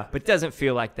time. Yeah. But it doesn't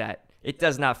feel like that. It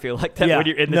does not feel like that when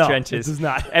you're in the trenches. It does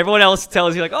not. Everyone else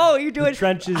tells you like, oh, you're doing. The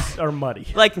trenches are muddy.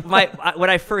 Like when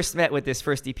I first met with this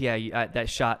first DP that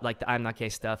shot like the I'm Not Gay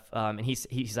stuff, and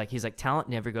he's like talent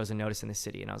never goes unnoticed in the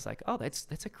city, and I was like, oh, that's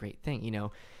a great thing,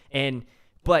 and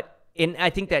I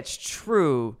think that's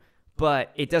true,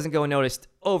 but it doesn't go unnoticed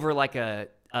over like a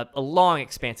long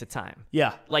expanse of time.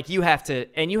 Yeah. Like you have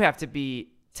to be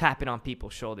tapping on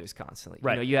people's shoulders constantly.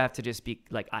 Right. You know, you have to just be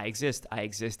like, I exist.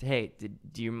 Hey,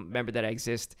 do you remember that I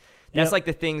exist? That's like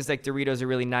the things like Doritos are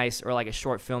really nice, or like a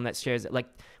short film that shares it. Like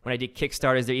when I did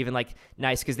Kickstarters, they're even like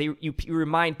nice because you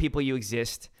remind people you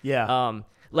exist. Yeah.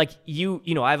 Like you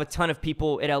know, I have a ton of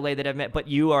people in LA that I've met, but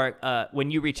you are,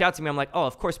 when you reach out to me, I'm like, oh,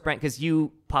 of course, Brent, because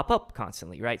you pop up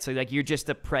constantly, right? So like you're just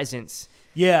a presence.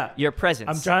 Yeah. Your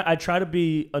presence. I try to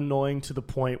be annoying to the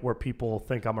point where people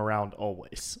think I'm around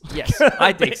always. Yes,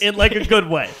 I think so. In like a good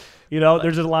way. You know,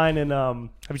 there's a line in, have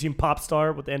you seen Pop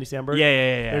Star with Andy Samberg?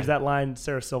 Yeah. There's that line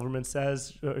Sarah Silverman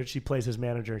says, she plays his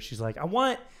manager, and she's like, I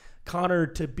want Connor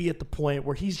to be at the point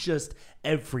where he's just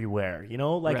everywhere, you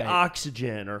know, like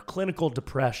Oxygen or Clinical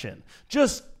Depression,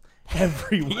 just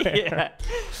everywhere. Yeah.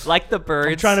 Like the birds.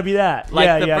 I'm trying to be that.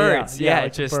 Like the birds. Yeah,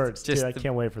 like just the birds. just Dude, I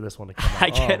can't wait for this one to come out.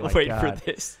 I can't wait for God.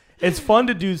 this. It's fun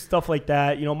to do stuff like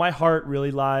that. You know, my heart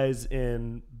really lies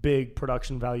in big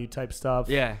production value type stuff.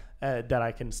 Yeah. That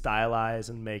I can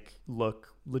stylize and make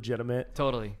look legitimate.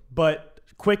 Totally. But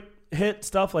quick hit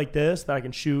stuff like this that I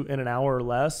can shoot in an hour or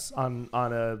less on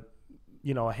a,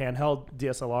 you know, a handheld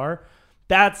DSLR,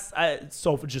 that's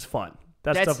so just fun.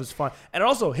 That stuff is fun. And it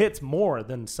also hits more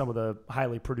than some of the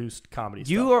highly produced comedy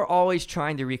stuff. You are always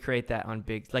trying to recreate that on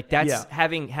big, like that's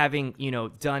having, you know,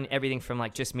 done everything from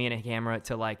like just me and a camera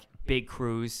to like big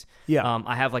crews. Yeah.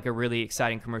 I have like a really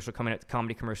exciting commercial coming out,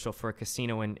 comedy commercial for a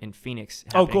casino in Phoenix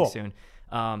happening soon.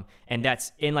 And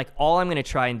that's in like all I'm going to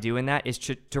try and do in that is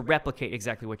to replicate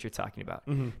exactly what you're talking about,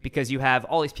 because you have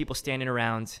all these people standing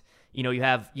around. You know, you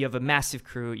have a massive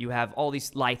crew, you have all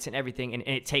these lights and everything, and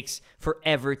it takes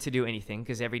forever to do anything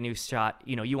because every new shot,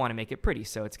 you know, you want to make it pretty,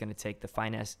 so it's going to take the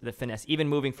finesse, even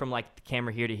moving from like the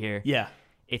camera here to here. Yeah.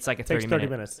 It's like a 30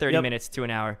 minutes to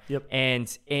an hour. Yep.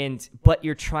 But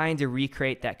you're trying to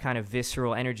recreate that kind of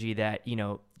visceral energy that, you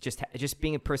know, just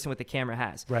being a person with the camera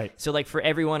has. Right. So like for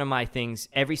every one of my things,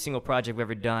 every single project I've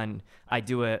ever done, I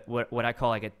do what I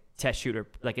call like a test shooter.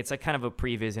 Like it's like kind of a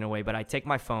previs in a way, but I take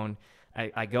my phone,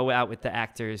 I go out with the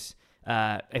actors.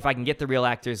 If I can get the real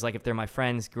actors, like if they're my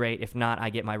friends, great. If not, I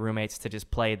get my roommates to just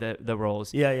play the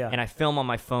roles. Yeah. And I film on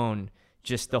my phone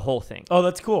just the whole thing. Oh,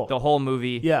 that's cool. The whole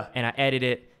movie. Yeah. And I edit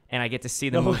it, and I get to see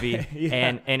the movie.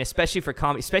 Yeah. And especially for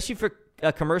comedy, especially for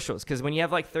commercials, because when you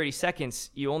have like 30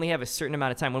 seconds, you only have a certain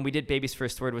amount of time. When we did Baby's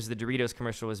First Word, was the Doritos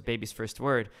commercial, was Baby's First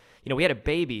Word. You know, we had a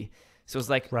baby, so it was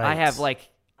like I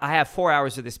have 4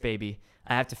 hours of this baby.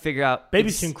 I have to figure out.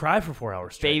 Babies can cry for 4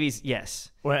 hours straight. Babies,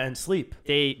 yes. And sleep.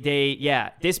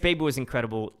 This baby was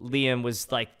incredible. Liam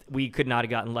was like, we could not have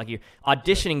gotten luckier.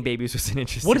 Auditioning babies was an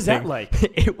interesting What is thing. that like?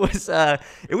 It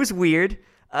was weird.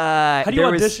 How do you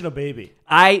audition a baby?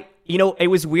 It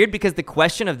was weird because the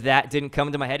question of that didn't come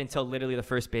into my head until literally the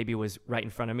first baby was right in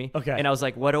front of me. Okay. And I was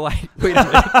like, what do I, wait a minute.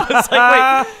 I was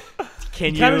like, wait,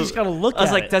 can you? kind of just got to look at it. I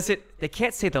was like, they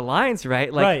can't say the lines,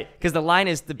 right? Like, right. Because the line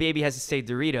is the baby has to say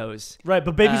Doritos. Right,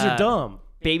 but babies are dumb.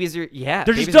 Babies are, They're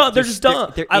just dumb. They're just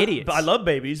dumb. They're idiots. I love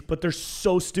babies, but they're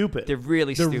so stupid. They're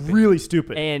really stupid. They're really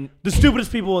stupid. And the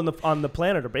stupidest people on the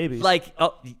planet are babies. Like,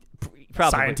 probably.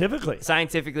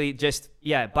 Scientifically, just,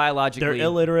 biologically. They're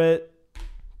illiterate.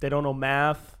 They don't know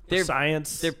math,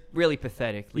 science. They're really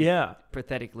pathetic.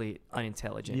 Pathetically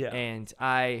unintelligent. Yeah. And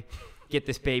I get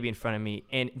this baby in front of me,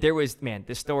 and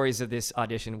the stories of this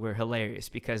audition were hilarious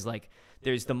because, like,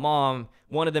 there's the mom.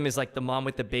 One of them is like the mom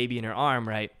with the baby in her arm,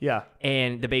 right? Yeah.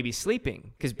 And the baby's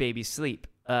sleeping because babies sleep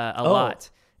a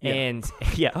lot. Yeah. And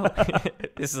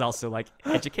this is also like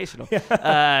educational.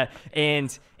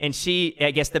 And she, I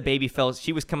guess the baby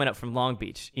she was coming up from Long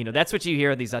Beach. You know, that's what you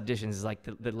hear of these auditions is like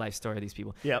the life story of these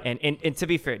people. Yeah. And to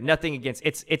be fair, nothing against,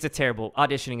 it's a terrible,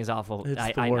 auditioning is awful.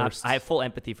 It's the worst. I have full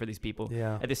empathy for these people.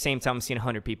 Yeah. At the same time, I'm seeing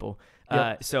 100 people.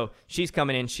 Yep. So she's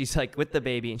coming in, she's like with the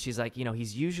baby, and she's like, you know,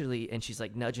 and she's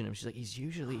like nudging him. She's like, he's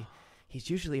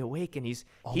usually awake, and he's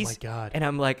my God. And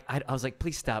I'm like, I was like,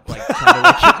 please stop, like trying to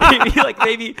wake your baby. Like,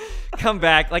 baby, come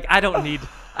back. Like, I don't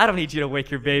need you to wake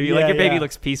your baby. Like, your baby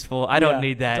looks peaceful. I don't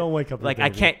need that. Don't wake up. Like, I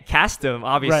can't cast him,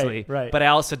 obviously. Right. But I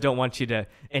also don't want you to.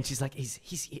 And she's like,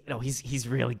 he's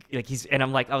really like and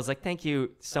I was like, thank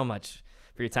you so much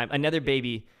for your time. Another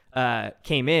baby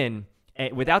came in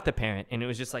without the parent, and it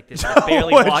was just like this, like,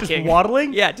 barely walking, just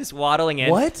waddling. Yeah, just waddling in.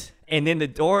 What? And then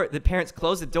the parents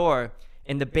closed the door.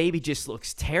 And the baby just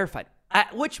looks terrified.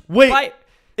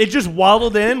 It just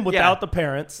waddled in without the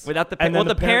parents. Without the and then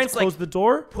the parents closed the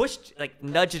door. Pushed, like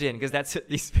nudged it in because that's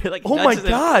like. Oh my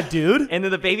God, dude! And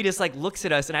then the baby just like looks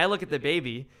at us, and I look at the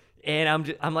baby,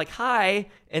 And I'm like, hi.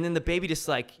 And then the baby just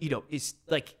like, is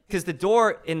like, because the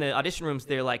door in the audition rooms,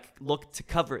 they're like, look to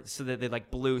cover it so that they're like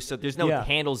blue. So there's no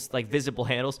handles, like visible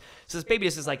handles. So this baby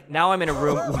just is like, now I'm in a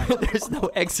room where there's no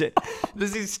exit.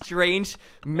 There's these strange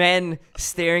men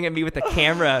staring at me with a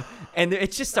camera. And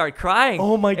it just started crying.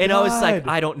 Oh my God. And I was like,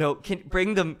 I don't know.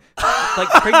 Bring them,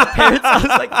 bring the parents. I was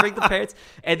like, bring the parents.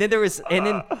 And then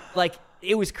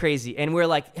it was crazy, and we're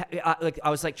like, I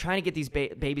was like trying to get these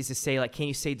babies to say like, can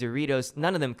you say Doritos?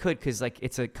 None of them could because like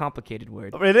it's a complicated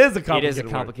word. It is a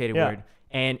complicated word.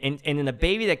 And then the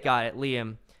baby that got it,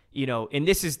 Liam, and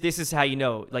this is how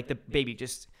like the baby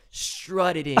just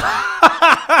strutted in,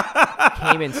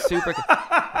 came in super,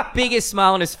 biggest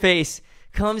smile on his face,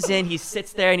 comes in, he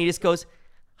sits there and he just goes,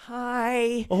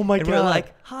 hi. Oh my God. God. We're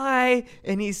like, hi.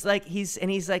 And he's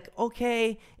like,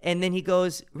 okay. And then he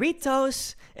goes,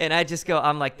 Ritos. And I just go,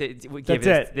 I'm like,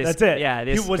 That's it. Yeah.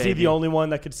 Was he the only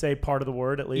one that could say part of the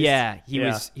word at least? Yeah. He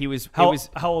was. How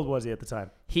old was he at the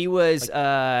time? He was,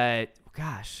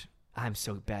 gosh, I'm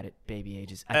so bad at baby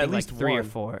ages. I think at least like 3 or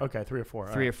 4. Okay, 3 or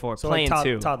 4. 3 or 4. So playing like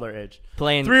 2. Toddler age.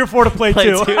 Playing 3 or 4 to play 2.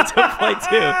 To play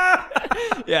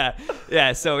 2.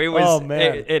 Yeah. So it was. Oh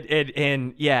man.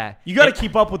 And yeah. You got to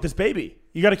keep up with this baby.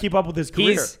 You got to keep up with his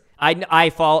career.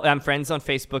 I'm friends on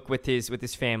Facebook with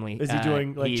his family. Is he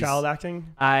doing like child acting?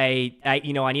 I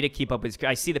need to keep up with his.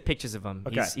 I see the pictures of him.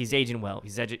 Okay. He's aging well.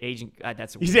 He's aging.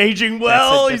 He's aging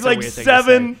well. He's like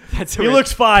 7. He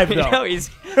looks 5 though. No, he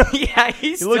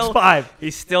looks 5.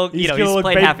 He's still he's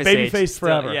playing half his baby age. Face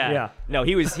forever. So, yeah. No,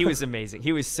 he was amazing.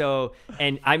 He was so.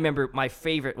 And I remember my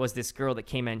favorite was this girl that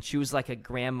came in. She was like a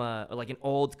grandma, like an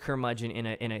old curmudgeon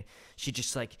in a. She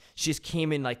just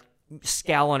came in like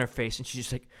scowl on her face, and she's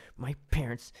just like, my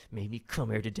parents made me come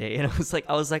here today. And I was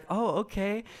like, oh,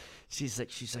 okay. She's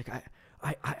like,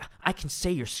 I can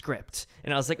say your script.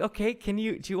 And I was like, okay, do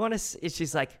you want to?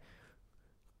 She's like,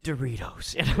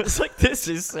 Doritos. And I was like, this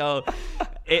is so.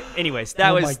 Anyways,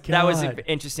 that was an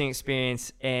interesting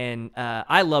experience, and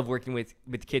I love working with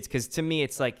kids because to me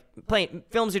it's like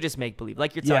films are just make believe,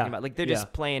 like you're talking about, like they're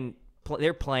just playing.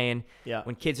 They're playing. Yeah.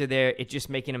 When kids are there, it's just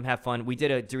making them have fun. We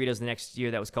did a Doritos the next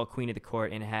year that was called Queen of the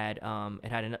Court, and it had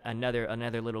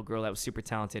another little girl that was super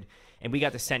talented, and we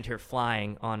got to send her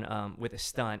flying on with a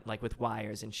stunt, like with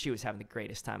wires, and she was having the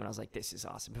greatest time. And I was like, this is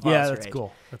awesome. That's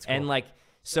cool. And like,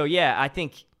 so yeah, I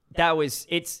think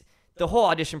it's the whole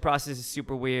audition process is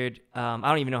super weird. I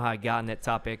don't even know how I got on that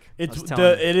topic. It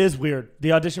is weird.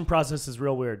 The audition process is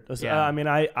real weird. Yeah. I mean,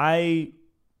 I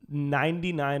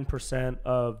 99%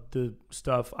 of the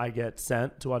stuff I get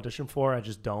sent to audition for, I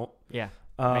just don't. Yeah,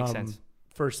 makes sense.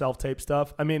 For self-tape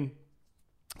stuff. I mean,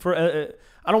 I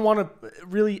don't want to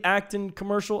really act in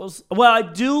commercials. Well, I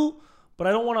do, but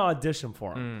I don't want to audition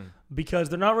for them because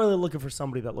they're not really looking for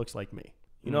somebody that looks like me.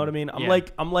 You know what I mean?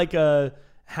 I'm like a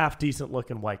half decent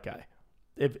looking white guy.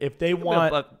 If they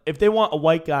want a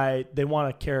white guy, they want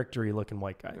a character-y looking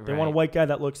white guy. They want a white guy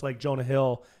that looks like Jonah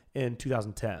Hill in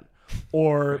 2010.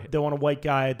 Or they want a white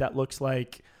guy that looks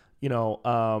like,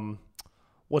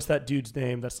 what's that dude's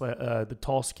name? That's like the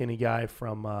tall, skinny guy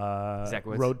from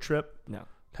Road Trip. No.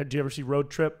 Did you ever see Road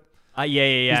Trip? Yeah.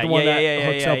 He's the one that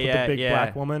hooks up with the big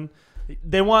black woman.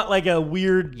 They want like a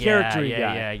weird character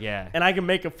guy. Yeah. And I can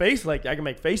make faces like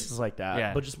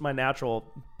that, but just my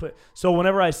natural. So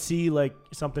whenever I see like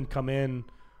something come in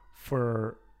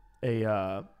for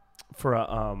a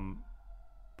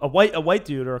white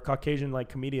dude or a Caucasian like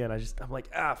comedian, I'm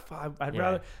like, I'd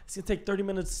rather, it's gonna take 30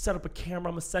 minutes to set up a camera.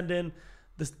 I'm gonna send in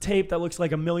this tape that looks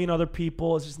like a million other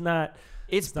people. It's just not.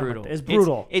 It's brutal. It's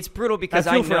brutal. It's brutal because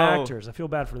I feel for actors. I feel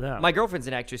bad for them. My girlfriend's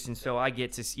an actress, and so I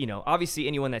get to, obviously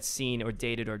anyone that's seen or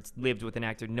dated or lived with an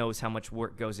actor knows how much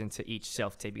work goes into each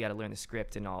self-tape. You got to learn the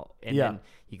script and all. And then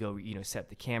you go, set up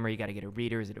the camera. You got to get a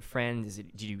reader. Is it a friend?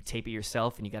 Do you tape it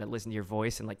yourself? And you got to listen to your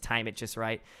voice and like time it just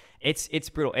right. It's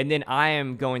brutal. And then I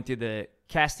am going through the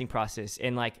casting process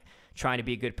and like trying to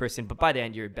be a good person, but by the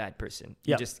end you're a bad person.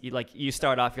 You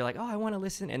start off, you're like, oh, I want to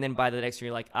listen, and then by the next year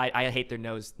you're like, I hate their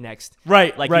nose next.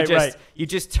 You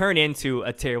just turn into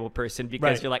a terrible person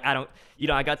because you're like, I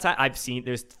got time. I've seen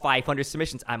there's 500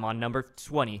 submissions. I'm on number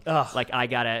 20. Ugh. Like I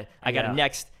gotta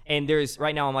next. And there's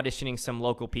right now I'm auditioning some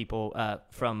local people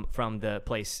from the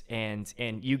place, and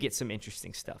you get some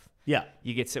interesting stuff. Yeah,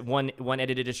 you get one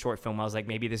edited a short film. I was like,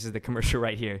 maybe this is the commercial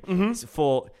right here. Mm-hmm. It's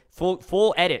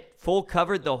full edit, full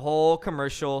covered the whole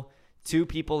commercial. 2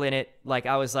 people in it. Like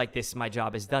I was like, my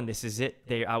job is done. This is it.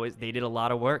 They did a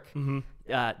lot of work. Mm-hmm.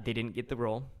 They didn't get the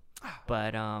role,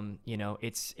 but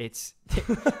it's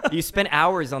you spend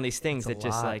hours on these things that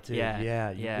just like dude.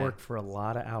 You work for a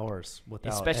lot of hours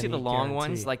without especially any the long guarantee.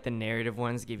 ones, like the narrative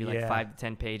ones, give you like 5 to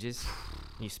 10 pages.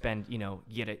 You spend, you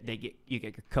get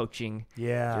your coaching,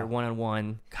 Yeah. your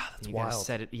one-on-one. God, that's you wild. Gotta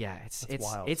set it. Yeah, it's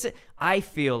wild. I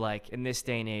feel like in this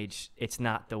day and age, it's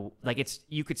not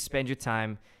you could spend your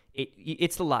time.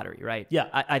 It's the lottery, right? Yeah.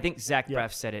 I think Zach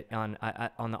Braff said it on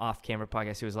the off-camera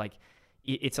podcast. He was like,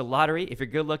 it's a lottery. If you're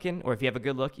good looking, or if you have a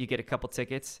good look, you get a couple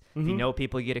tickets. If you know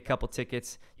people, you get a couple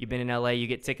tickets. You've been in LA, you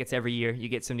get tickets every year. You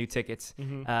get some new tickets.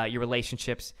 Your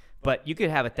relationships, but you could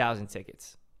have 1,000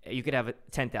 tickets. You could have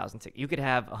 10,000 tickets. You could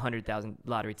have 100,000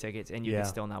 lottery tickets, and you can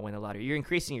still not win the lottery. You're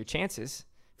increasing your chances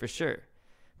for sure,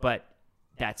 but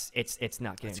it's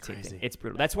not guaranteed. It's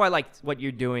brutal. That's why, like, what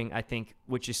you're doing, I think,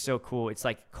 which is so cool. It's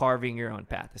like carving your own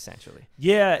path, essentially.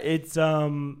 Yeah, it's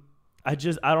I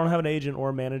don't have an agent or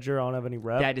a manager. I don't have any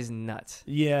rep. That is nuts.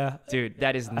 Yeah, dude,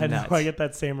 that is nuts. I know. I get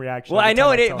that same reaction. Well, I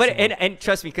know it is, but and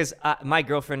trust me, because my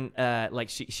girlfriend, like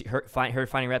her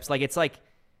finding reps, like it's like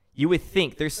you would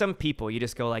think there's some people you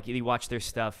just go like you watch their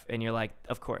stuff and you're like,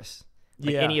 of course,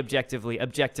 like any objectively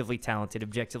talented,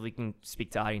 objectively can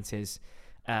speak to audiences,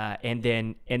 and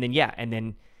then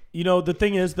the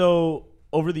thing is though,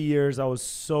 over the years I was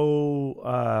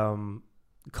so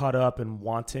caught up in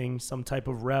wanting some type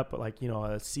of rep, like a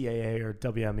CAA or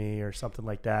WME or something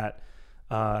like that,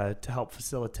 to help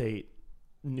facilitate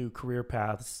new career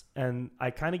paths, and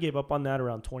I kind of gave up on that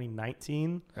around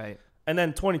 2019. Right. And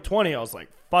then 2020, I was like,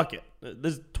 fuck it.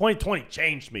 This 2020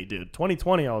 changed me, dude.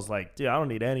 2020, I was like, dude, I don't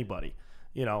need anybody,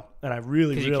 and I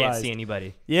really realized. Because you can't see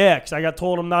anybody. Yeah, because I got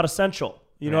told I'm not essential.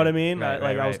 You know what I mean?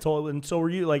 Right, I was told, and so were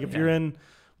you. Like, if you're in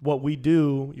what we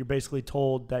do, you're basically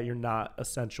told that you're not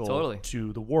essential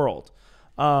to the world.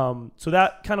 So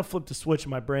that kind of flipped a switch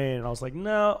in my brain, and I was like,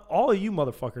 no, all of you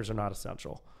motherfuckers are not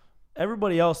essential.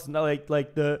 Everybody else is not.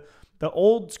 Like the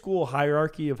old school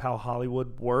hierarchy of how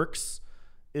Hollywood works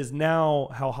is now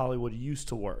how Hollywood used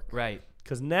to work. Right.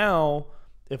 Because now,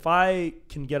 if I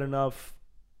can get enough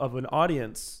of an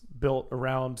audience built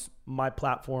around my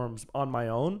platforms on my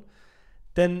own,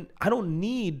 then I don't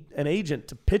need an agent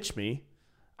to pitch me.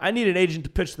 I need an agent to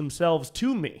pitch themselves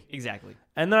to me. Exactly.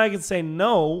 And then I can say,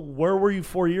 no, where were you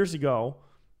 4 years ago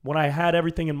when I had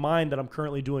everything in mind that I'm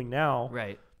currently doing now?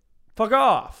 Right. Fuck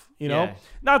off,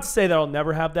 Not to say that I'll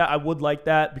never have that. I would like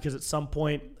that because at some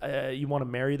point you want to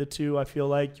marry the two. I feel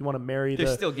like you want to marry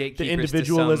the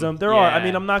individualism. There are. I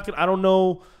mean, I don't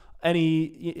know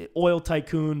any oil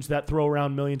tycoons that throw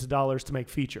around millions of dollars to make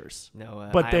features. No,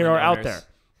 but they are out there,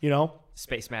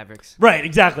 Space Mavericks. Right,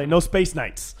 exactly. No space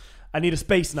knights. I need a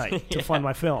space knight to fund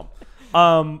my film.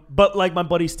 But like my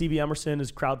buddy Stevie Emerson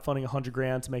is crowdfunding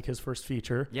 $100,000 to make his first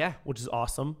feature. Yeah, which is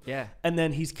awesome. Yeah, and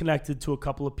then he's connected to a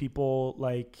couple of people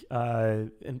like,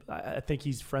 and I think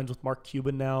he's friends with Mark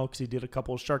Cuban now because he did a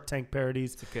couple of Shark Tank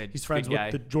parodies. He's friends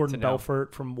with the Jordan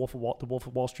Belfort from the Wolf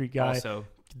of Wall Street guy. Also,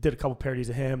 did a couple parodies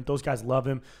of him. Those guys love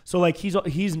him. So like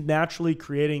he's naturally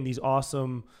creating these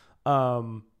awesome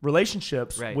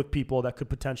relationships with people that could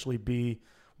potentially be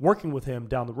working with him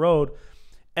down the road.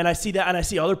 And I see that, and I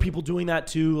see other people doing that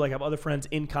too. Like I have other friends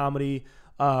in comedy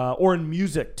or in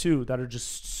music too that are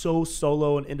just so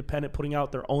solo and independent, putting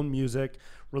out their own music,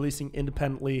 releasing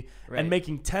independently, and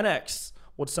making 10x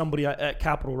what somebody at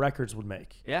Capitol Records would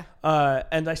make. Yeah.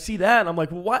 And I see that, and I'm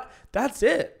like, well, what? That's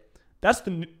it. That's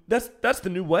the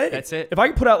new way. That's it. If I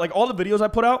can put out like all the videos I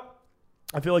put out,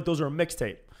 I feel like those are a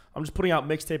mixtape. I'm just putting out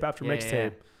mixtape after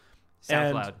mixtape.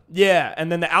 SoundCloud.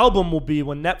 And then the album will be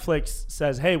when Netflix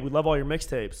says, "Hey, we love all your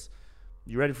mixtapes.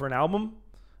 You ready for an album?"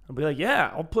 I'll be like,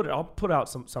 "Yeah, I'll put out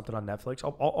something on Netflix.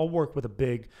 I'll work with a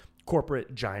big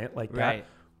corporate giant like that." Right.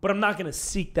 But I'm not going to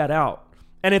seek that out.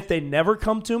 And if they never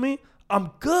come to me,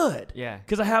 I'm good. Yeah.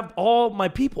 Because I have all my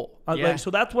people. So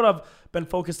that's what I've been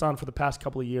focused on for the past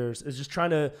couple of years, is just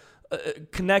trying to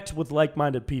connect with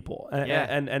like-minded people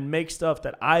and make stuff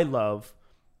that I love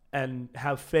and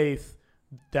have faith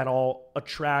that I'll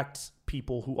attract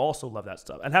people who also love that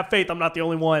stuff. And have faith I'm not the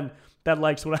only one that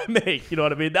likes what I make. You know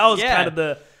what I mean? That was kind of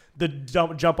the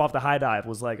jump off the high dive,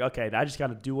 was like, okay, I just got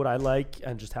to do what I like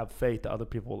and just have faith that other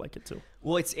people will like it too.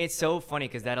 Well, it's so funny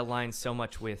because that aligns so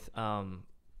much with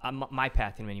my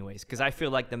path in many ways. Because I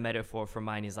feel like the metaphor for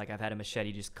mine is like I've had a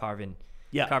machete just carving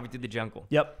through the jungle.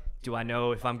 Yep. Do I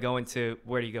know if I'm going to,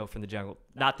 where do you go from the jungle?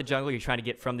 Not the jungle. You're trying to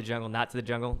get from the jungle, not to the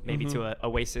jungle, maybe to a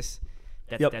oasis.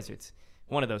 That's deserts.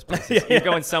 One of those places. You're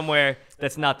going somewhere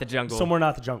that's not the jungle. Somewhere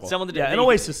not the jungle. An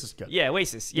oasis is good. Yeah,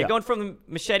 oasis. You're going from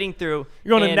macheting through.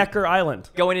 You're going to Necker Island.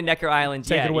 Going to Necker Island.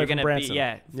 Take it away from Branson.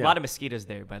 A lot of mosquitoes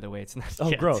there, by the way. It's not.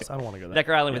 Oh, gross. I don't want to go there.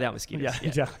 Necker Island without mosquitoes. Yeah,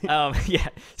 exactly.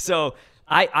 So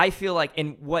I feel like,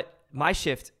 and what my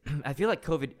shift, I feel like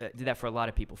COVID did that for a lot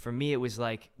of people. For me, it was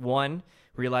like, one,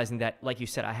 realizing that, like you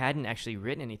said, I hadn't actually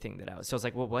written anything that I was. So I was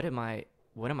like, well, what am I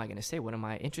what am I going to say? What am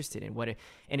I interested in?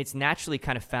 And it's naturally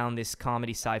kind of found this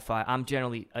comedy sci-fi. I'm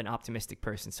generally an optimistic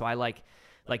person. So I like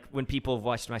when people have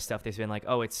watched my stuff, they've been like,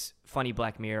 oh, it's funny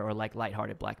Black Mirror or like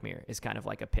lighthearted Black Mirror is kind of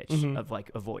like a pitch of like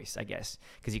a voice, I guess.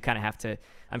 Because you kind of have to,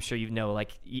 I'm sure you know,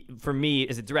 like for me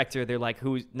as a director, they're like,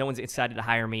 no one's excited to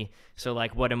hire me. So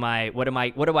like, what do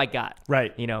I got?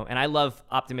 Right. You know, and I love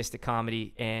optimistic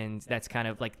comedy, and that's kind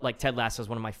of like Ted Lasso is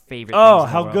one of my favorite Oh, things in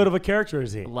the how world. good of a character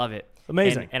is he? Love it.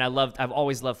 Amazing. And I've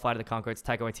always loved Flight of the Conchords.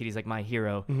 Taika Waititi's like my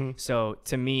hero. So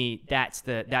to me, that's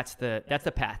the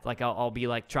path. Like I'll be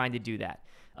like trying to do that.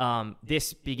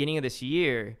 This beginning of this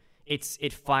year,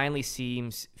 it finally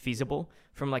seems feasible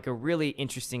from like a really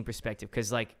interesting perspective.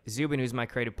 Cause like Zubin, who's my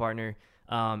creative partner,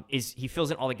 he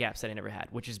fills in all the gaps that I never had,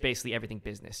 which is basically everything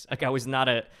business. Like I was not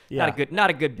a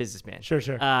good businessman. Sure.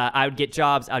 I would get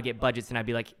jobs, I would get budgets, and I'd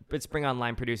be like, let's bring on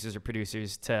line producers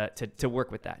to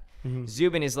work with that.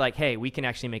 Zubin is like, hey, we can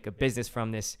actually make a business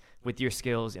from this with your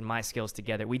skills and my skills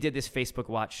together. We did this Facebook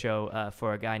Watch show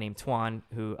for a guy named Twan,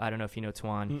 who I don't know if you know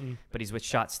Twan, but he's with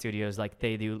Shot Studios. Like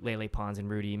they do Lele Pons and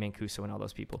Rudy Mancuso and all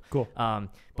those people. Cool.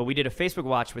 But we did a Facebook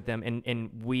Watch with them,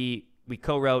 and we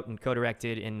co-wrote and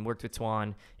co-directed and worked with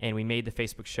Twan, and we made the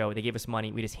Facebook show. They gave us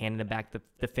money. We just handed them back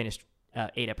the finished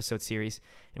 8-episode series,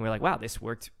 and we're like, wow, this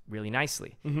worked really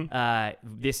nicely.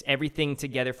 This everything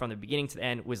together from the beginning to the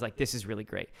end was like, this is really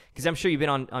great. Because I'm sure you've been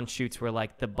on shoots where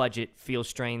like the budget feels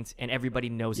strained and everybody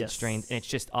knows it's strained and it's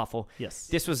just awful. Yes.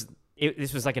 This was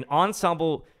like an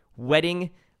ensemble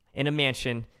wedding in a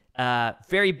mansion,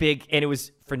 very big, and it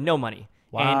was for no money.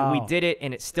 Wow. And we did it,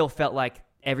 and it still felt like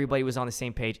everybody was on the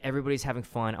same page. Everybody's having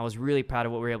fun. I was really proud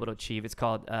of what we were able to achieve. It's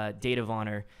called Date of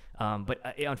Honor.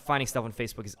 But finding stuff on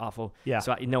Facebook is awful. Yeah.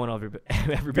 So no one will ever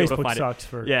be able to find it. Facebook sucks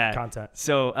for content.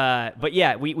 So, but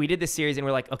yeah, we did this series, and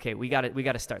we're like, okay, we got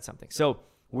to start something. So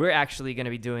we're actually going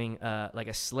to be doing like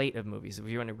a slate of movies. If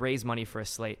you're going to raise money for a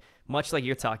slate, much like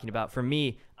you're talking about. For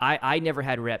me, I never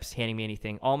had reps handing me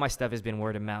anything. All my stuff has been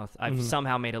word of mouth. I've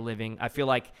somehow made a living. I feel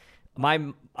like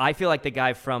the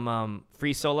guy from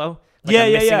Free Solo. Like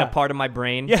I'm missing a part of my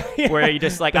brain where you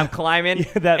just like, I'm climbing.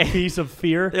 That piece of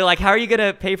fear. They're like, how are you going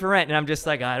to pay for rent? And I'm just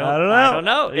like, I don't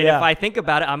know. And if I think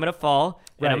about it, I'm going to fall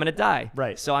and I'm going to die.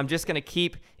 Right. So I'm just going to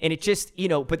keep, and it just,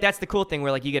 but that's the cool thing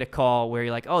where like you get a call where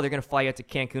you're like, oh, they're going to fly you out to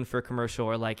Cancun for a commercial,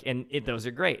 or like, those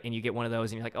are great. And you get one of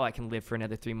those and you're like, oh, I can live for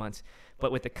another 3 months.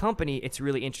 But with the company, it's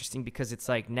really interesting because it's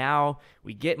like, now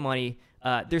we get money.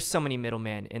 There's so many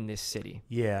middlemen in this city.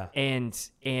 Yeah. And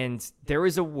there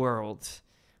is a world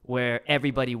where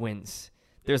everybody wins.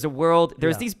 There's a world,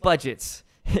 there's these budgets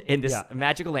in this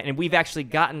magical land, and we've actually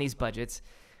gotten these budgets.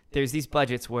 There's these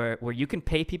budgets where you can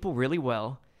pay people really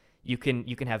well. You can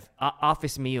have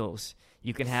office meals.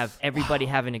 You can have everybody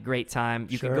having a great time.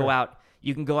 You can go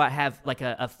out, have like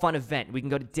a fun event. We can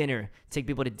go to dinner, take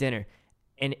people to dinner.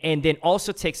 And then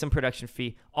also take some production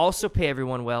fee, also pay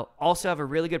everyone well, also have a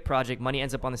really good project, money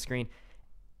ends up on the screen.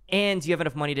 And you have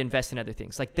enough money to invest in other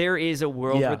things. Like there is a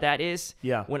world where that is.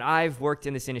 Yeah. When I've worked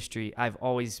in this industry, I've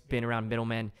always been around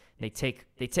middlemen. They take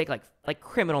like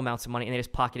criminal amounts of money and they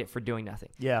just pocket it for doing nothing.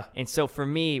 Yeah. And so for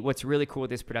me, what's really cool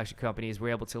with this production company is we're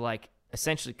able to like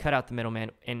essentially cut out the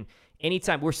middleman. And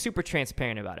anytime we're super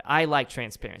transparent about it. I like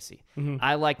transparency.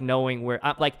 I like knowing where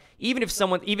I'm like, even if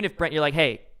Brent, you're like,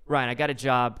 hey, Ryan, I got a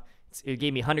job. It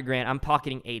gave me $100,000. I'm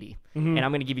pocketing 80, and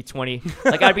I'm going to give you 20.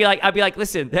 Like I'd be like,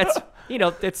 listen, that's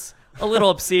that's a little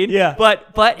obscene. Yeah.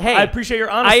 But hey, I appreciate your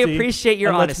honesty.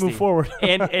 Let's move forward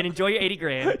and enjoy your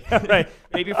 $80,000. Yeah, right.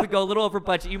 Maybe if we go a little over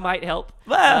budget, you might help.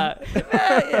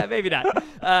 Yeah, maybe not.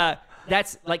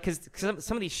 That's like because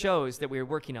some of these shows that we were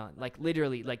working on, like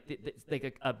literally,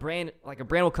 like a brand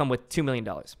will come with $2 million,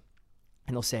 and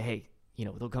they'll say, hey,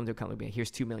 they'll come to a company,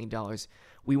 here's $2 million.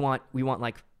 We want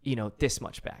like this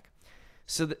much back.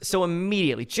 So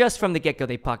immediately, just from the get-go,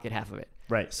 they pocket half of it.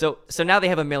 Right. So now they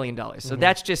have $1 million. So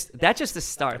that's just the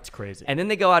start. That's crazy. And then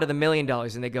they go out of the $1 million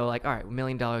and they go like, all right, $1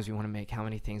 million. We want to make how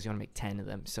many things? We want to make 10 of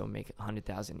them. So make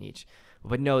 100,000 each.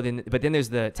 But then there's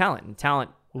the talent, and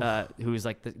talent who's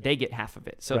like they get half of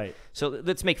it. So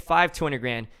let's make 200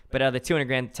 grand. But out of the 200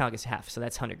 grand, talent gets half. So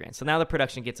that's 100 grand. So now the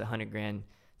production gets 100 grand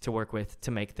to work with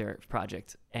to make their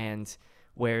project. And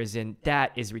whereas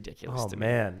that is ridiculous to me. Oh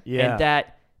man, yeah. And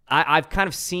that. I've kind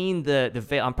of seen the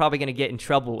veil. I'm probably going to get in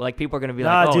trouble. Like people are going to be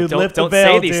like, dude, don't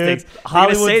veil, say these things.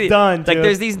 Hollywood's done, dude. Like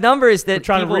there's these numbers that we're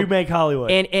trying to remake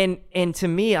Hollywood. And to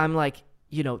me, I'm like,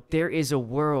 there is a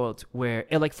world where,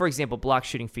 like for example, block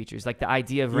shooting features, like the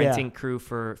idea of renting crew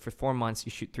for 4 months,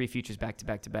 you shoot 3 features back to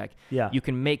back to back. Yeah. You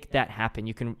can make that happen.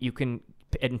 You can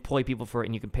employ people for it,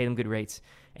 and you can pay them good rates,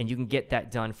 and you can get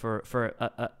that done for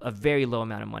a very low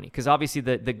amount of money. Because obviously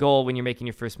the goal when you're making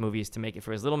your first movie is to make it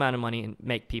for as little amount of money and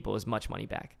make people as much money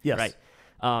back. Yes.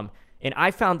 Right. And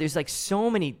I found there's like so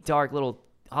many dark little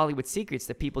Hollywood secrets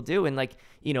that people do. And like,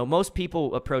 you know, most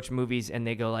people approach movies and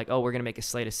they go like, oh, we're going to make a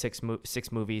slate of six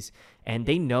movies. And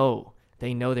they know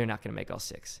they're not going to make all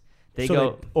six. They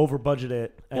over budget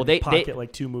it and pocket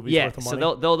like 2 movies worth of money.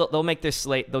 So they'll make their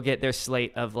slate. They'll get their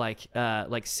slate of like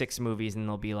 6 movies, and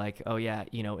they'll be like, oh yeah,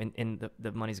 you know, and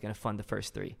the money's going to fund the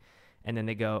first 3, and then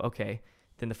they go, okay,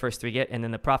 then the first 3 get, and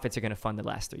then the profits are going to fund the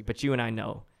last 3. But you and I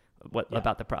know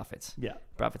about the profits. Yeah,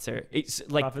 profits are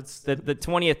like the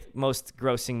 20th most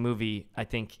grossing movie I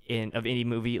think of any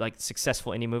movie, like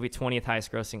successful indie movie. 20th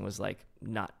highest grossing was like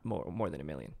not more than $1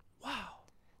 million. Wow.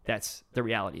 That's the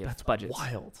reality of budgets.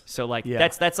 Wild. So like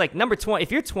that's like number 20.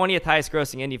 If you're 20th highest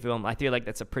grossing indie film, I feel like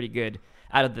that's a pretty good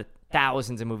out of the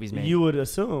thousands of movies made. You would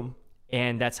assume.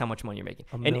 And that's how much money you're making.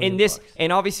 $1 million.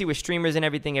 And obviously with streamers and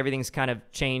everything's kind of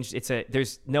changed.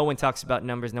 There's no one talks about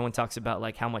numbers, no one talks about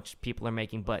like how much people are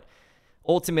making, but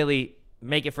ultimately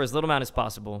make it for as little amount as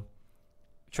possible.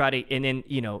 Try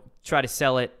to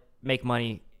sell it, make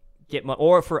money.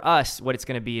 Or for us, what it's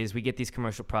going to be is we get these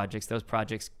commercial projects. Those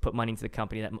projects put money into the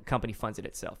company. That company funds it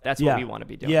itself. That's what we want to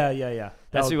be doing. Yeah.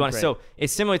 That's what we want. So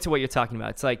it's similar to what you're talking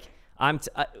about. It's like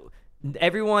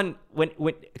everyone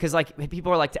because like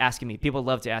people are like to asking me. People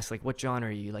love to ask like, what genre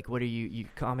are you? Like, what are you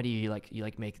comedy? You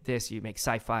like make this? You make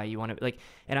sci-fi? You want to like?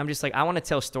 And I'm just like, I want to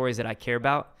tell stories that I care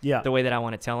about. Yeah. The way that I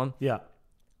want to tell them. Yeah.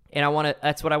 And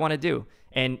that's what I want to do.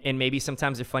 And maybe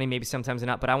sometimes they're funny, maybe sometimes they're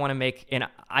not. But I want to make, and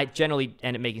I generally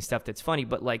end up making stuff that's funny,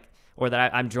 but like, or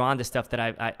that I'm drawn to stuff that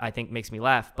I think makes me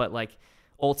laugh. But like,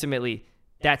 ultimately,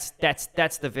 that's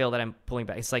the veil that I'm pulling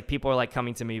back. It's like people are like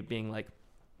coming to me being like,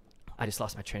 I just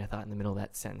lost my train of thought in the middle of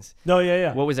that sentence. No,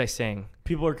 yeah. What was I saying?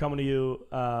 People are coming to you.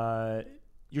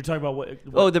 You're talking about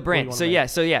what? The brand.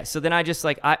 So then I just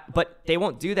like but they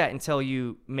won't do that until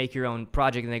you make your own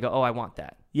project and they go, oh, I want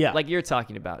that. Yeah. Like you're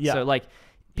talking about. Yeah. So like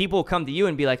people will come to you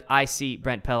and be like, I see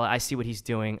Brent Pella. I see what he's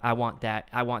doing. I want that.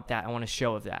 I want a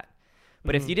show of that.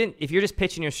 But if you're just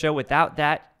pitching your show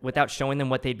without showing them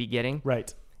what they'd be getting,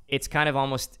 right? It's kind of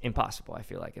almost impossible, I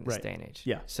feel like, in this day and age.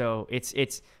 Yeah. So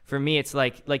it's for me, it's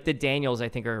like the Daniels, I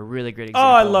think, are a really great example.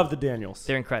 Oh, I love the Daniels.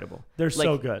 They're incredible. They're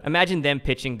so good. Imagine them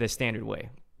pitching the standard way.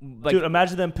 Like, dude,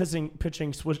 imagine them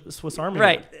pitching Swiss Army.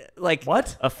 Right. Like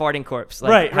what? A farting corpse.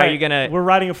 Like, right. How are you gonna? We're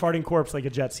riding a farting corpse like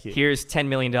a jet ski. Here's $10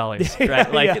 million.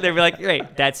 Right. Like they'd be like,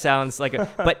 great. That sounds like a.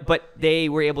 But they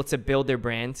were able to build their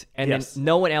brand, and then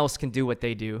no one else can do what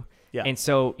they do. Yeah. And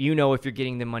so if you're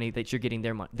getting the money that you're getting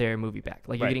their movie back,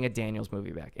 like you're getting a Daniels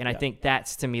movie back. And I think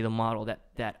that's to me the model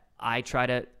that I try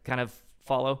to kind of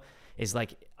follow is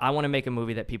like I want to make a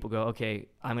movie that people go, okay,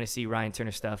 I'm gonna see Ryan Turner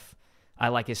stuff. I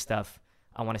like his stuff.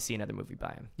 I want to see another movie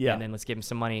by him. Yeah. And then let's give him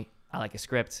some money. I like a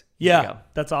script. Yeah.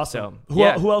 That's awesome.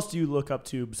 So, who else do you look up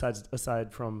to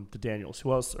aside from the Daniels?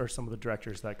 Who else are some of the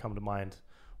directors that come to mind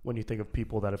when you think of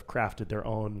people that have crafted their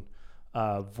own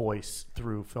voice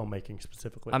through filmmaking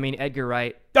specifically? I mean, Edgar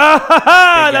Wright.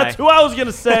 That's who I was going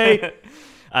to say.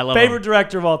 I love favorite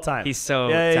director of all time. He's so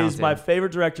talented. He's my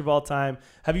favorite director of all time.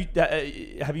 Have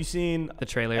you seen the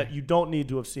trailer? You don't need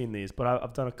to have seen these, but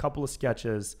I've done a couple of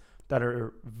sketches that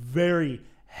are very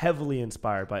heavily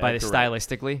inspired by the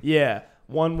stylistically. Yeah,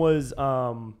 one was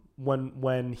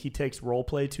when he takes role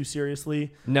play too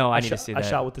seriously. No, I need to see that. I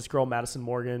shot with this girl, Madison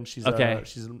Morgan. She's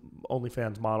she's an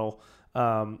OnlyFans model,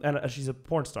 and she's a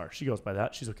porn star. She goes by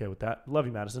that. She's okay with that. Love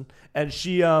you, Madison. And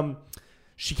she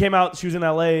came out. She was in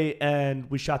LA,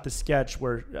 and we shot this sketch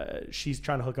where she's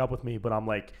trying to hook up with me, but I'm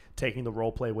like taking the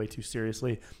role play way too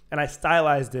seriously, and I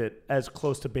stylized it as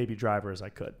close to Baby Driver as I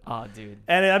could. Oh, dude!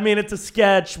 And I mean, it's a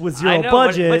sketch with zero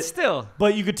budget, but still,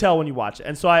 but you could tell when you watch it.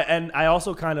 And so I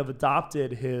also kind of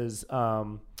adopted his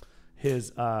what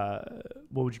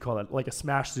would you call that? Like a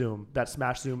smash zoom. That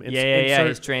smash zoom.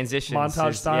 His transitions,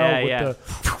 montage style with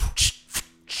the.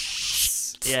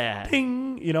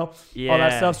 Ping, all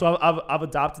that stuff. So I've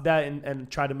adopted that and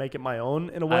tried to make it my own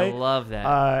in a way. I love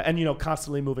that. And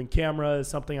constantly moving camera is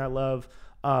something I love.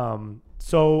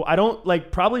 So I don't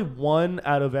like probably 1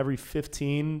 out of every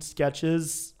 15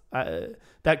 sketches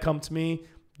that come to me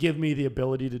give me the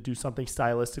ability to do something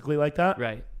stylistically like that.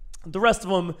 Right. The rest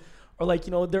of them are like,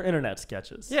 they're internet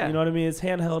sketches. Yeah. You know what I mean? It's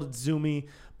handheld, it's zoomy,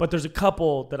 but there's a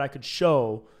couple that I could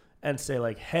show and say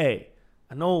like, hey,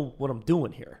 I know what I'm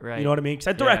doing here. Right. You know what I mean? Because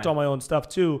I direct all my own stuff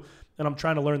too, and I'm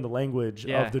trying to learn the language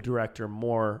of the director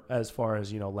more as far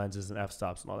as lenses and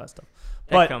f-stops and all that stuff.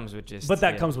 That comes with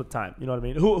that comes with time. You know what I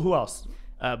mean? Who else?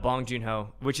 Bong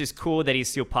Joon-ho, which is cool that he's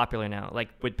still popular now, like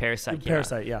with Parasite. With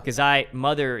Parasite, yeah. Because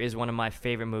Mother is one of my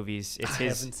favorite movies. It's I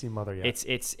haven't seen Mother yet. It's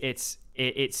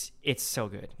so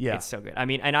good. Yeah. It's so good. I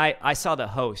mean, and I saw The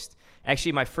Host.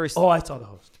 Actually, my first. Oh, I saw The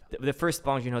Host. The first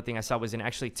Bong Joon-ho thing I saw was in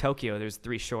actually Tokyo. There's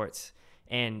 3 shorts.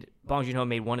 And Bong Joon-ho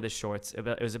made one of the shorts.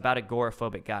 It was about a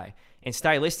agoraphobic guy. And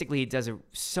stylistically, he does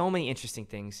so many interesting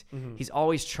things. Mm-hmm. He's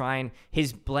always trying.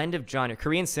 His blend of genre.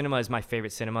 Korean cinema is my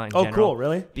favorite cinema in general. Oh, cool.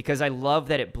 Really? Because I love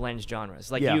that it blends genres.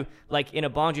 Like like in a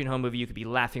Bong Joon-ho movie, you could be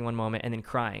laughing one moment and then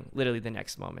crying literally the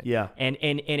next moment. Yeah. And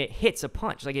it hits a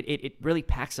punch. Like it really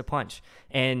packs a punch.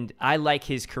 And I like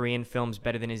his Korean films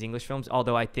better than his English films,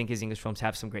 although I think his English films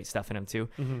have some great stuff in them too.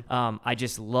 Mm-hmm.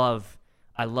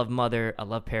 I love Mother. I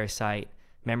love Parasite.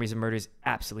 Memories of Murder is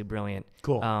absolutely brilliant.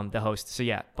 Cool. The Host. So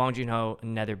yeah, Bong Joon-ho,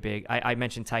 another big. I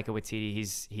mentioned Taika Waititi.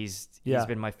 He's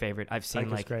been my favorite. I've seen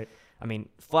Taika's great. I mean,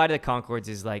 Flight of the Conchords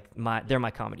is like they're my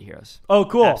comedy heroes. Oh,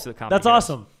 cool. Absolute comedy That's heroes.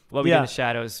 awesome. What We Do in the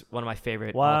Shadows, one of my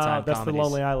favorite all-time that's comedies. The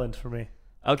Lonely Island for me.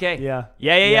 Okay.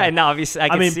 Yeah. No, obviously,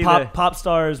 I mean, Pop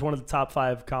Star is one of the top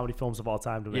 5 comedy films of all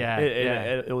time to me. Yeah,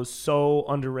 it was so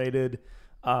underrated.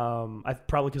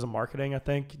 Probably because of marketing, I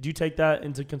think. Do you take that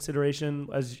into consideration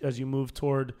as you move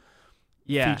toward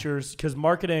features? Because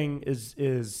marketing is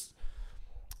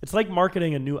it's like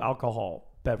marketing a new alcohol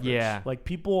beverage. Yeah. Like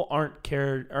people aren't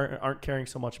caring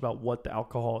so much about what the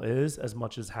alcohol is as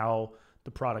much as how the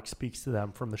product speaks to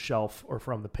them from the shelf or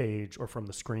from the page or from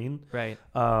the screen. Right.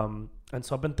 And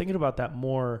so I've been thinking about that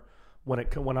more when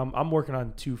I'm working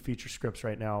on 2 feature scripts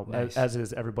right now, nice. as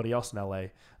is everybody else in LA.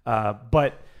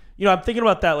 But I'm thinking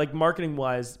about that, like marketing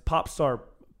wise, Popstar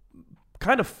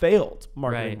kind of failed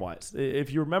marketing wise.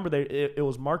 If you remember, it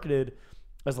was marketed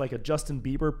as like a Justin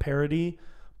Bieber parody,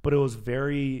 but it was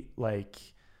very like,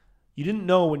 you didn't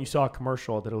know when you saw a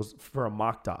commercial that it was for a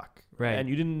mock doc. Right. And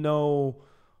you didn't know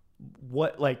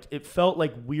what, like, it felt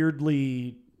like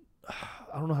weirdly,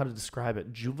 I don't know how to describe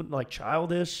it, juvenile, like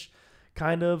childish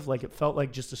kind of, like it felt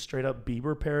like just a straight up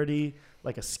Bieber parody,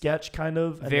 like a sketch kind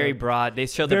of. Very broad. They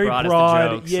showed the broadest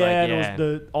of jokes. Yeah, and it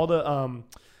was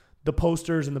the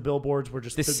posters and the billboards were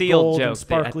just the sealed gold jokes.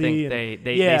 Sparkly.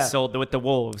 They sold with the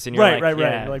wolves, and you're right.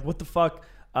 Yeah. You're like, what the fuck?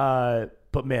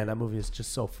 But man, that movie is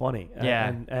just so funny.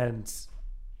 Yeah, and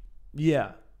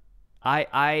yeah,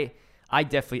 I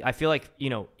definitely, I feel like,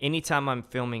 anytime I'm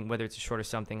filming, whether it's a short or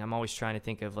something, I'm always trying to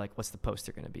think of like, what's the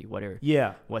poster going to be?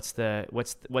 What's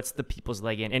the people's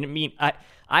leg in? And I mean,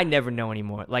 I never know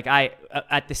anymore. Like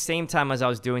at the same time as I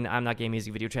was doing the I'm Not Gay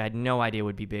music video, which I had no idea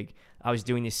would be big, I was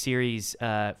doing this series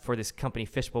for this company,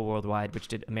 Fishbowl Worldwide, which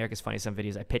did America's Funniest Home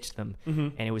Videos. I pitched them,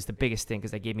 and it was the biggest thing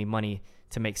because they gave me money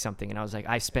to make something. And I was like,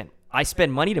 I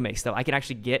spend money to make stuff. I can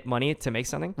actually get money to make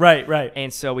something. Right.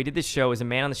 And so we did this show. It was a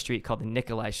man on the street called The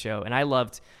Nikolai Show. And I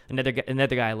loved, another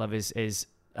guy I love is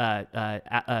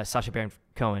Sacha Baron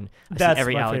Cohen. That's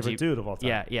my favorite dude of all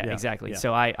time. Yeah, exactly. Yeah.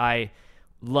 So I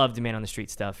loved Man on the Street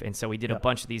stuff, and so we did a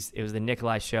bunch of these. It was the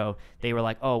Nikolai Show. They were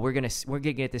like, "Oh, we're gonna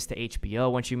get this to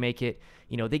HBO once you make it."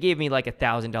 They gave me like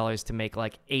 $1,000 to make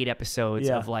like 8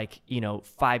 episodes of like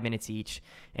 5 minutes each,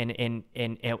 and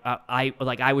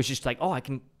I was just like, "Oh, I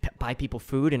can buy people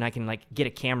food and I can like get a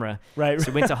camera." Right.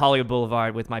 So we went to Hollywood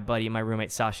Boulevard with my buddy, my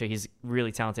roommate Sasha. He's a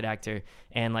really talented actor,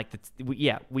 and like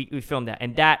we filmed that,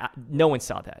 and that no one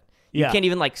saw that. You can't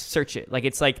even like search it. Like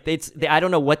it's I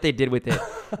don't know what they did with it.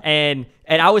 and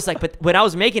I was like, but when I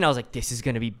was making it, I was like, this is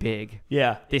going to be big.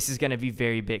 Yeah. This is going to be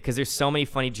very big because there's so many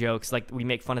funny jokes. Like we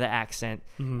make fun of the accent.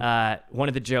 Mm-hmm. One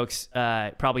of the jokes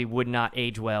probably would not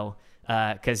age well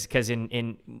because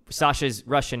in Sasha's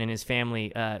Russian and his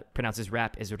family pronounces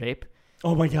rap as rape.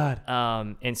 Oh my God.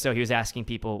 And so he was asking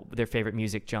people their favorite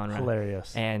music genre.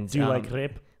 Hilarious. And do you like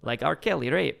rape? Like R. Kelly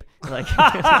rape. Like,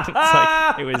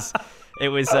 it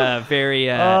was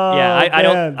very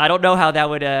I don't know how that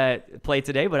would play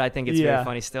today, but I think it's very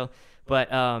funny still. But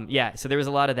so there was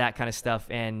a lot of that kind of stuff,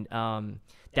 and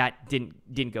that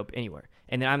didn't go anywhere.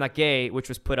 And then I'm Not Gay, which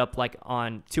was put up like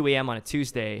on 2 a.m. on a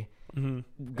Tuesday,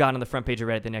 got on the front page of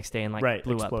Reddit the next day and like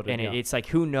blew up. And it's like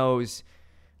who knows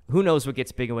what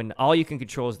gets bigger when all you can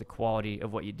control is the quality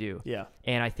of what you do. Yeah.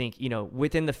 And I think,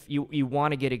 within you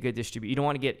want to get a good distribution. You don't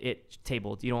want to get it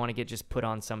tabled. You don't want to get just put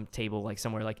on some table like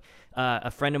somewhere. Like a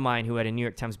friend of mine who had a New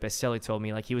York Times bestseller told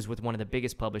me like he was with one of the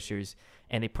biggest publishers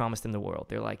and they promised him the world.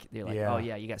 They're like, oh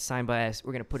yeah, you got signed by us.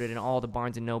 We're going to put it in all the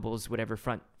Barnes and Nobles, whatever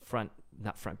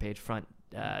not front page,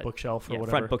 bookshelf or whatever.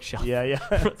 Front bookshelf. Yeah.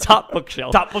 Top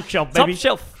bookshelf. Top bookshelf, baby. Top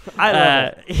shelf. I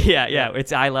love it. Yeah.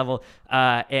 It's eye level.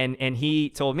 And he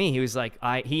told me, he was like,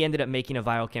 he ended up making a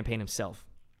viral campaign himself.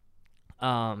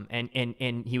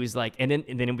 And he was like, and then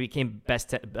it became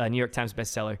New York Times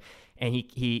bestseller. And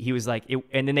he was like,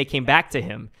 and then they came back to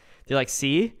him. They're like,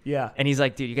 see? Yeah. And he's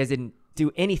like, dude, you guys didn't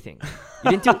do anything.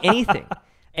 You didn't do anything.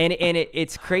 And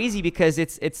it's crazy because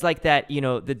it's like that, you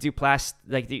know, the Duplass,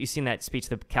 like you've seen that speech,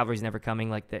 the Cavalry's Never Coming,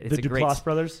 like it's the Duplass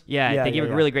brothers. Yeah, they gave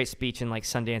a really great speech in like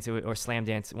Sundance or Slam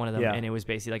Dance, one of them, and it was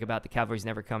basically like about the Cavalry's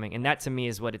Never Coming, and that to me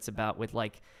is what it's about with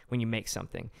like when you make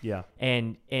something. Yeah.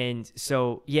 And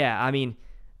so yeah, I mean,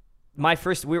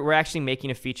 we're actually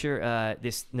making a feature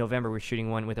this November. We're shooting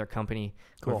one with our company.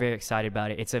 Cool. We're very excited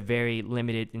about it. It's a very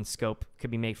limited in scope, could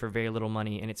be made for very little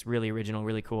money, and it's really original,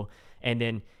 really cool. And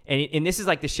then and this is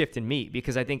like the shift in me,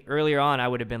 because I think earlier on I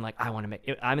would have been like, I want to make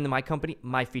I'm in my company,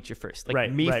 my feature first,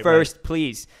 like me first,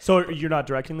 please. So you're not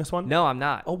directing this one? No, I'm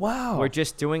not. Oh wow. We're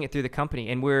just doing it through the company,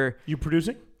 and you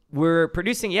producing? We're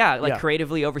producing,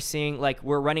 creatively overseeing, like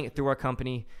we're running it through our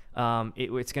company.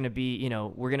 It's going to be, you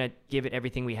know, we're going to give it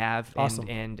everything we have. Awesome.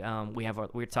 And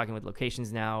we're talking with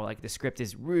locations now. Like the script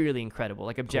is really incredible,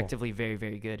 like objectively very,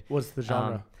 very good. What's the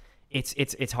genre?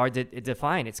 It's hard to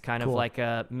define. It's kind of like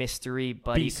a mystery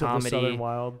buddy Beast comedy. Of the Southern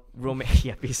Wild.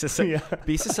 Beast of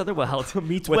Southern Wild.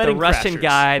 Meets with Wedding a Russian Crashers.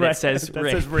 guy that says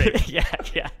Rick.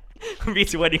 yeah.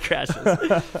 Meets Wedding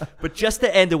Crashers. But just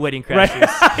the end of Wedding Crashers.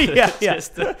 Right.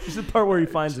 Just the part where he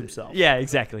finds himself. Yeah,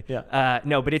 exactly. Yeah.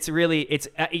 No, but it's really,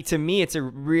 to me, it's a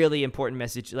really important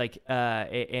message. Like,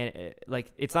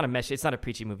 like it's not a message, it's not a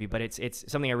preachy movie, but it's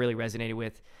something I really resonated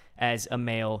with as a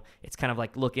male. It's kind of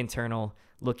like look internal,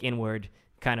 look inward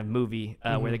kind of movie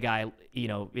where the guy, you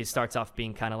know, it starts off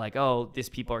being kind of like, oh, these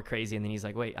people are crazy, and then he's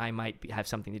like, wait, I might have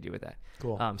something to do with that.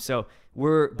 Cool. So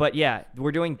we're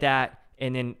doing that.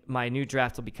 And then my new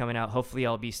draft will be coming out. Hopefully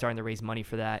I'll be starting to raise money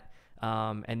for that.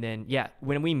 And then,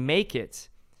 when we make it,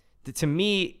 to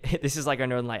me, this is like our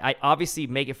Northern Light. I obviously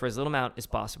make it for as little amount as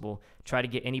possible. Try to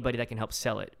get anybody that can help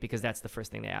sell it, because that's the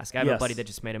first thing they ask. I have a buddy that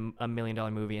just made $1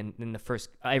 million movie, and then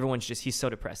he's so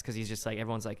depressed because he's just like,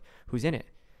 everyone's like, who's in it?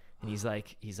 And he's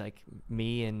like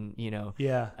me, and you know,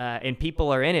 and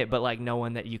people are in it, but like no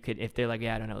one that you could, if they're like,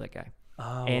 I don't know that guy.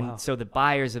 Oh, and so the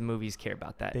buyers of movies care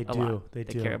about that. They do. Lot. They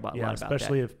care about a lot about that.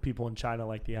 Especially if people in China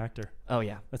like the actor. Oh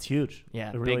yeah, that's huge. Yeah,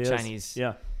 it big really Chinese.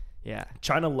 Yeah.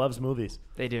 China loves movies.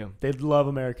 They do. They love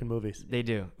American movies. They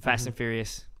do. Fast and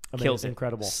Furious. Amazing, kills it.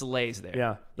 Incredible. Slays there.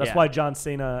 Yeah, that's why John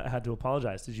Cena had to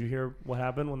apologize. Did you hear what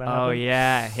happened when that happened? Oh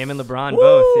yeah, him and LeBron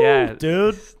both. Yeah,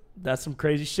 dude, that's some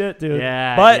crazy shit, dude.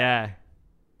 Yeah, but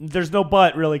there's no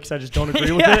but really, because I just don't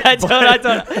agree with it. I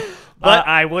don't. But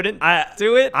I wouldn't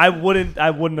do it. I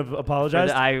wouldn't have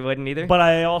apologized. I wouldn't either. But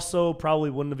I also probably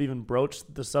wouldn't have even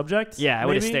broached the subject. Yeah, I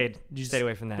would have stayed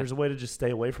away from that. There's a way to just stay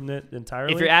away from it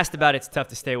entirely. If you're asked about it, it's tough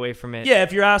to stay away from it. Yeah,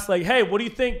 if you're asked like, hey, what do you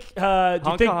think? Do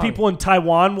you think people in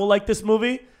Taiwan will like this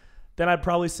movie? Then I'd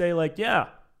probably say like, yeah.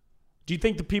 Do you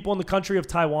think the people in the country of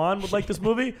Taiwan would like this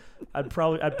movie?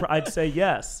 I'd say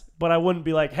yes. But I wouldn't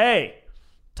be like, hey,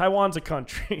 Taiwan's a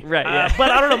country. Right, yeah. But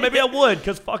I don't know. Maybe I would,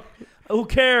 because fuck. Who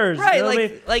cares? Right, you know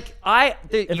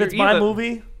if it's my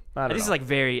movie, I don't know. This is like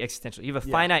very existential. You have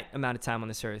a finite amount of time on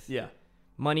this earth. Yeah.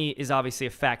 Money is obviously a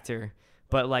factor,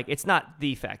 but like it's not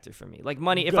the factor for me. Like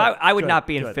money, I would not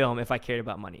be in film if I cared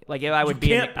about money. Like if I would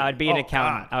be an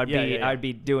accountant. God. I would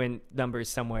be doing numbers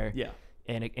somewhere. Yeah.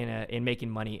 In making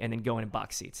money and then going in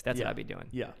box seats. That's what I'd be doing.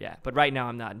 Yeah. But right now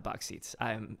I'm not in box seats.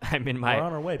 I'm in my. We're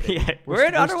on our way. Baby. Yeah, we're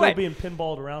on our way. We're still being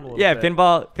pinballed around a little bit. Yeah,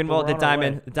 pinball.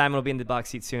 The diamond will be in the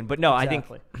box seat soon. But no,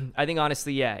 exactly. I think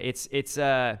honestly, it's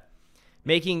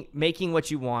making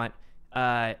what you want.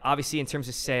 Obviously, in terms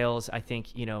of sales, I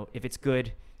think if it's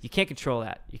good, you can't control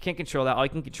that. All you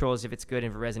can control is if it's good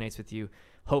and if it resonates with you.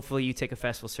 Hopefully, you take a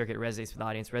festival circuit, it resonates with the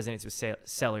audience, resonates with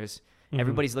sellers. Mm-hmm.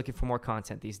 Everybody's looking for more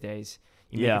content these days.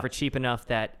 You make it for cheap enough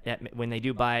that when they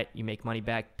do buy it, you make money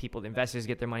back. The investors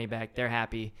get their money back. They're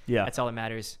happy. Yeah. That's all that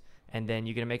matters. And then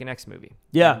you're going to make a next movie.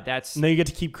 Yeah. And then you get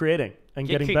to keep creating and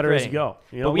getting better as you go.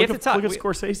 But we have to talk. Look at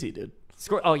Scorsese, dude.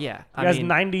 Oh, yeah. The guy's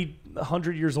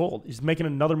 100 years old. He's making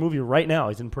another movie right now.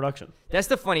 He's in production. That's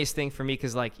the funniest thing for me,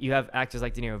 because like you have actors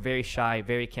like De Niro, very shy,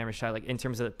 very camera shy, like in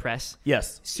terms of the press.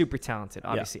 Yes. Super talented,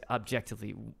 obviously,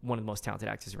 objectively one of the most talented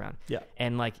actors around. Yeah.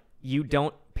 And like you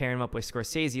don't pair him up with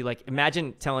Scorsese. Like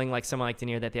imagine telling like someone like De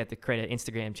Niro that they have to create an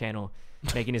Instagram channel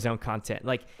making his own content.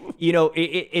 Like,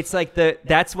 it's like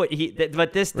that's what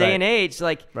but this day and age,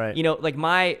 like, like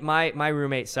my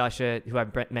roommate, Sasha, who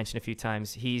I've mentioned a few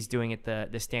times, he's doing it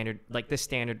the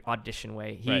standard audition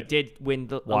way. He did win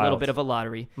a little bit of a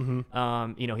lottery.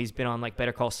 Mm-hmm. He's been on like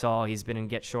Better Call Saul. He's been in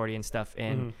Get Shorty and stuff.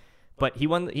 And, but he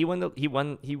won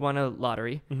a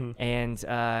lottery,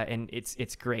 and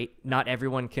it's great. Not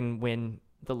everyone can win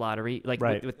the lottery. Like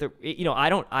Right. with the, I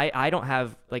don't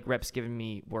have like reps giving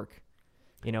me work,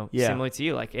 Yeah. similar to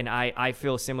you. Like, and I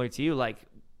feel similar to you. Like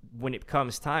when it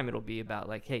comes time, it'll be about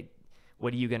like, hey,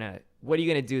 what are you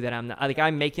gonna do that I'm not, like,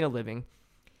 I'm making a living,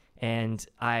 and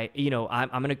I'm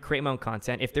gonna create my own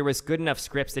content. If there was good enough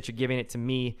scripts that you're giving it to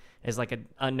me as like an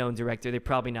unknown director, they're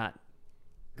probably not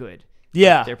good.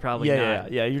 Yeah, they're probably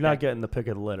not. Yeah, you're not getting the pick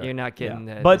of the litter. You're not getting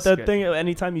But the the thing,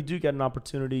 anytime you do get an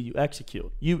opportunity, you execute.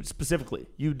 You specifically,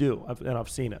 you do, and I've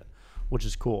seen it, which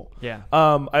is cool. Yeah.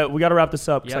 We got to wrap this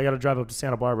up because Yep. I got to drive up to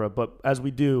Santa Barbara. But as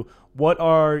we do, what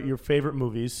are your favorite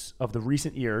movies of the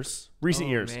recent years?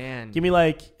 Man. Give me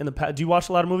like in the past. Do you watch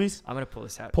a lot of movies? I'm gonna pull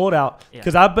this out. Pull it out Yeah.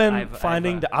 because I've been I've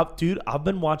finding I've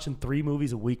been watching 3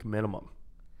 movies a week minimum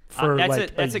for that's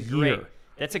a year.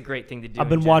 That's a great thing to do. I've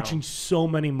been in general. watching so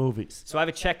many movies. So I have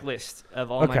a checklist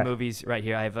of all my Okay. movies right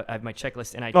here. I have my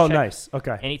checklist, and I Oh, check nice.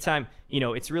 Okay. anytime.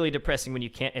 It's really depressing when you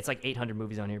can't. It's like 800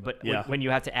 movies on here, but Yeah. when you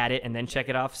have to add it and then check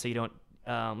it off, so you don't.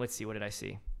 Let's see. What did I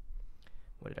see?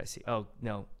 Oh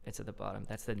no, it's at the bottom.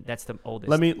 That's the oldest.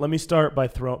 Let me start by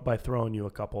throwing you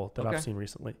a couple that Okay. I've seen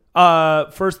recently.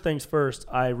 First things first,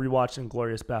 I rewatched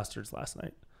 *Inglourious Bastards* last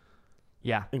night.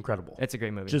 Yeah, Incredible. it's a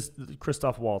great movie. Just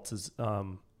Christoph Waltz is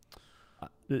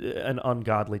an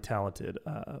ungodly talented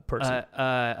person.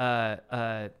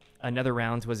 Another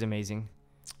Round was amazing.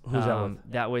 Who's that with?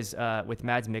 That was with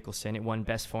Mads Mikkelsen. It won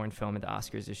Best Foreign Film at the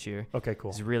Oscars this year. Okay,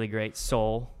 cool. It's really great.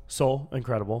 Soul,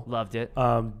 Incredible. loved it.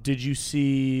 Did you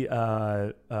see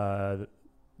what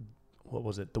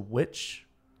was it? The Witch?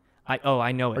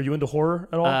 I know it. Are you into horror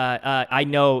at all? I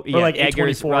know. Yeah, or like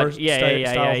Eggers, A24 style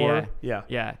yeah. horror? Yeah.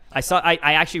 Yeah.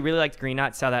 I actually really liked Green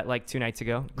Knight. Saw that like 2 nights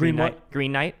ago. Green Knight. what?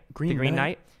 Green Knight. Green The Green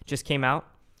Knight? Knight just came out.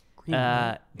 Green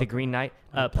Knight? The Green Knight.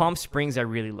 Palm Springs, I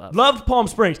really love. Loved Palm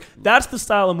Springs. That's the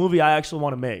style of movie I actually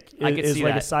want to make. I could see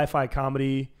like that. a sci-fi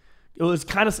comedy. It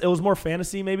was more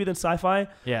fantasy maybe than sci-fi.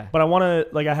 Yeah. But I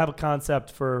want to I have a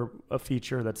concept for a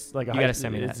feature that's like a. You gotta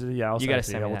send me that. Yeah, I'll You gotta send it to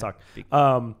send you. me We'll that.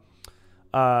 talk.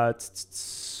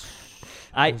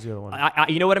 What was the other one?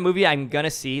 You know what a movie I'm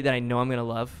gonna see that I know I'm gonna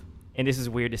love, and this is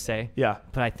weird to say, Yeah.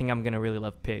 but I think I'm gonna really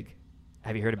love Pig.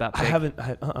 Have you heard about Pig? I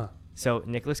haven't. So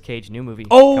Nicolas Cage, new movie.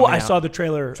 Oh, coming I out. saw the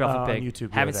trailer Truffle on Pig. YouTube.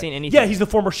 the Haven't other seen day. anything. Yeah, he's the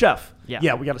former chef. Yeah.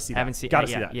 Yeah, we got to see that. Haven't seen- Got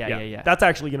to yeah, see that. yeah. That's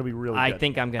actually going to be really I good.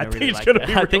 think I'm gonna I think really it's like gonna that.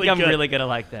 be I think really I'm good. really gonna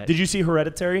like that. Did you see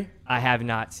Hereditary? I have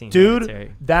not seen Dude,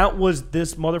 Hereditary. that was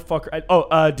this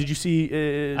motherfucker. Did you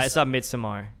see? I saw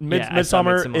Midsommar.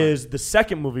 Midsommar is the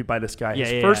second movie by this guy. Yeah,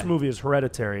 His yeah, first yeah. movie is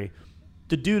Hereditary.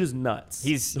 The dude is nuts.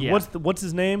 Yeah. What's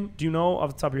his name? Do you know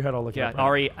off the top of your head? I'll look it up. right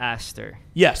Ari Aster. now.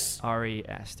 Yes, Ari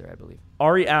Aster, I believe.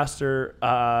 Ari Aster.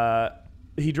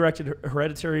 He directed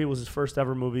Hereditary. Was his first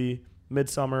ever movie.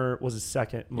 Midsommar was his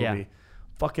second movie. Yeah.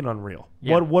 Fucking unreal.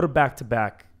 Yeah. What a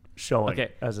back-to-back showing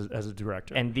Okay. as a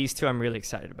director. And these two I'm really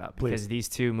excited about because Please. these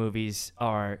two movies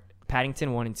are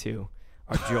Paddington 1 and 2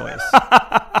 are joys.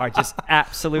 Are just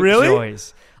absolute Really?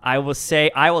 joys. I will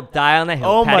die on the hill.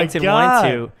 Oh my Paddington God. 1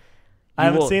 and 2. I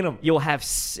haven't seen them. You'll have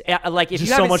like if Just you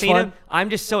so haven't much seen fun? them, I'm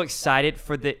just so excited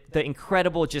for the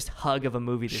incredible just hug of a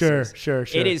movie this Sure, is. sure.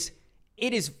 It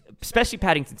is especially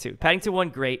Paddington 2. Paddington 1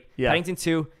 great. Yeah. Paddington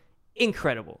 2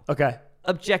 incredible. Okay.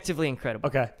 Objectively incredible.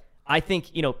 Okay. I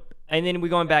think, and then we're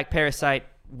going back, Parasite,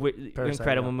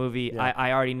 incredible yeah. movie. Yeah.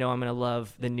 I already know I'm going to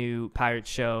love the new Pirate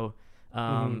show.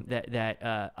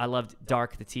 That I loved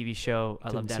Dark, the TV show. I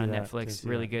love Didn't that see on that. Netflix. Didn't see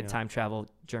Really that, good yeah. time travel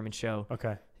German show.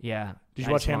 Okay. Yeah. Did I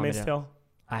you watch just Handmaid's vomited. Tale?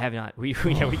 I have not. We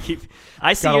keep.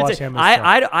 I see. Gotta you watch Handmaid's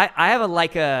Tale. I have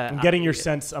a. I'm getting your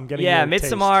sense. I'm getting Yeah, your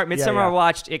taste. Midsommar. Yeah, I yeah.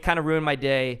 watched. It kind of ruined my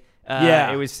day.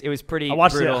 Yeah. It was pretty. I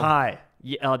watched brutal. it high.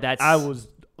 Yeah. Oh, that's. I was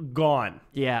gone.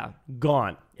 Yeah.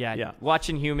 Gone. Yeah. Yeah.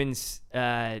 Watching humans.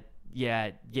 Get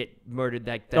murdered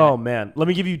like that. Oh man, let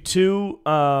me give you two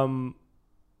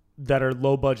that are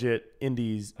low budget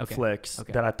indies flicks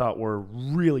Okay. that I thought were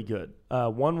really good.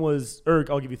 One was,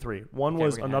 I'll give you three. One Okay,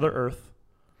 was we're gonna Another have it. Earth.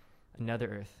 Another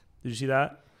Earth. Did you see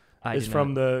that? It's did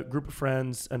from not. the group of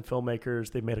friends and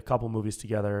filmmakers. They've made a couple movies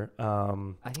together.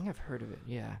 I think I've heard of it.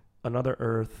 Yeah. Another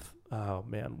Earth. Oh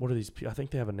man, what are these? I think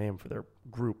they have a name for their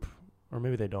group, or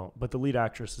maybe they don't. But the lead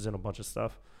actress is in a bunch of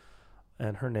stuff,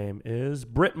 and her name is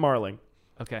Britt Marling.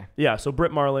 Okay. Yeah, so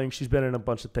Britt Marling, she's been in a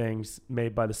bunch of things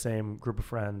made by the same group of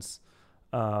friends.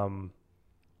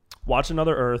 Watch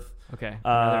Another Earth. Okay.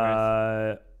 Another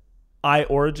Earth. I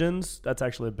Origins, that's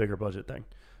actually a bigger budget thing.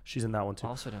 She's in that one too.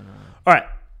 Also don't know. All right,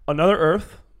 Another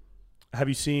Earth. Have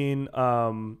you seen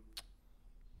The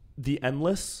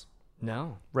Endless?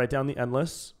 No. Write down The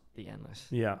Endless. The Endless.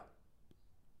 Yeah.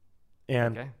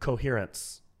 And Okay.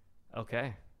 Coherence.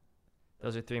 Okay.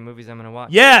 Those are 3 movies I'm gonna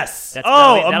watch. Yes.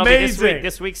 That'll be amazing.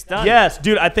 This week's done. Yes,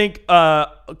 dude. I think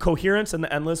Coherence and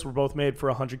The Endless were both made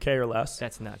for $100K or less.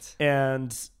 That's nuts.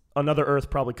 And Another Earth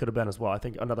probably could have been as well. I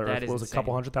think Another Earth was a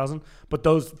couple $100,000. But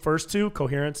those first 2,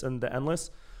 Coherence and The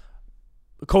Endless,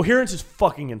 Coherence is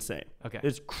fucking insane. Okay.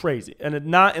 It's crazy. And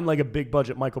not in like a big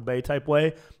budget Michael Bay type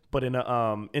way, but in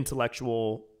a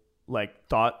intellectual, like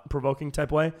thought-provoking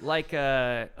type way. Like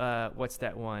what's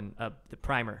that one? The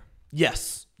Primer.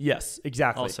 Yes,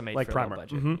 exactly. Also made like for Primer. a low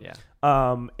budget. Mm-hmm. Yeah.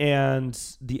 And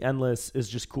The Endless is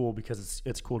just cool because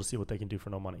it's cool to see what they can do for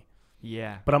no money.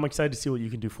 Yeah. But I'm excited to see what you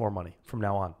can do for money from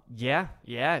now on. Yeah.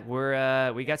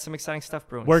 We got some exciting stuff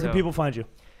brewing. Where can people find you?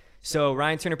 So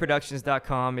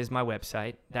RyanTurnerProductions.com is my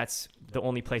website. That's the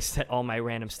only place that all my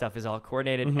random stuff is all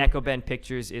coordinated. Mm-hmm. Echo Bend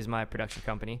Pictures is my production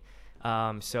company.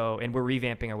 And we're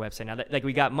revamping our website now. Like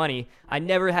we got money. I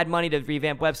never had money to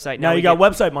revamp website. Now you got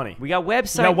website money. We got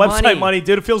website money. You got website money,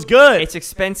 dude. It feels good. It's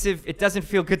expensive. It doesn't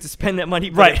feel good to spend that money,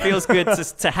 but right. It feels good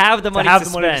to have the money to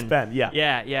spend. Money to spend.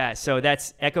 Yeah. Yeah. So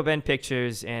that's Echo Bend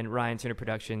Pictures and Ryan Turner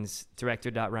Productions,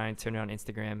 director.RyanTurner on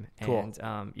Instagram. Cool.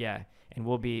 And and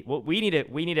we need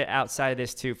it outside of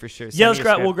this too for sure. Yeah,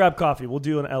 we'll grab coffee. We'll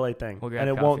do an LA thing.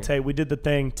 It won't take. We did the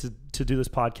thing to do this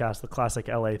podcast, the classic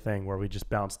LA thing where we just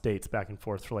bounce dates back and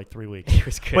forth for like 3 weeks. It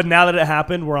was good. But now that it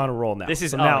happened, we're on a roll now. This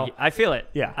is now. I feel it.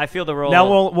 Yeah, I feel the roll. Now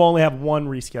we'll only have one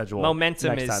reschedule. Momentum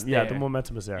next is time. there. Yeah, the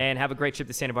momentum is there. And have a great trip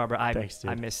to Santa Barbara. Thanks,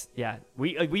 dude. I miss. Yeah,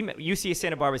 we UC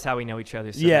Santa Barbara is how we know each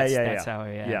other. So that's how.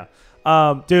 Yeah.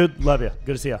 Dude, love you.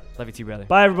 Good to see you. Love you too, brother.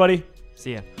 Bye, everybody.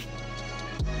 See ya.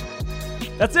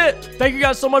 That's it. Thank you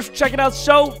guys so much for checking out the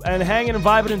show and hanging and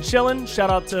vibing and chilling.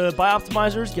 Shout out to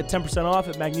Bioptimizers. Get 10% off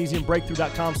at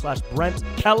magnesiumbreakthrough.com/Brent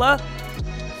Pella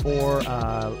for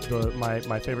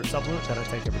my favorite supplement that I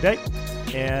take every day.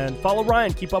 And follow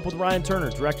Ryan. Keep up with Ryan Turner,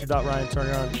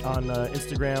 director.RyanTurner on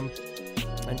Instagram,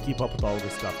 and keep up with all of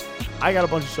this stuff. I got a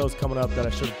bunch of shows coming up that I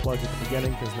should have plugged at the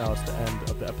beginning because now it's the end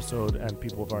of the episode and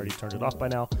people have already turned it off by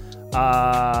now.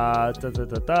 I'm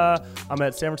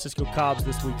at San Francisco Cobb's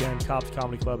this weekend, Cobb's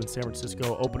Comedy Club in San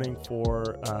Francisco, opening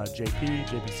for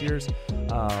JP Sears.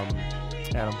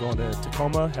 And I'm going to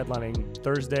Tacoma, headlining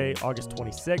Thursday, August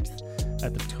 26th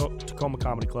at the Tacoma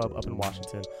Comedy Club up in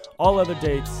Washington. All other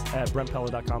dates at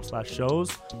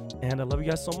brentpella.com/shows. And I love you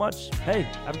guys so much. Hey,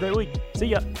 have a great week. See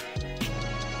ya.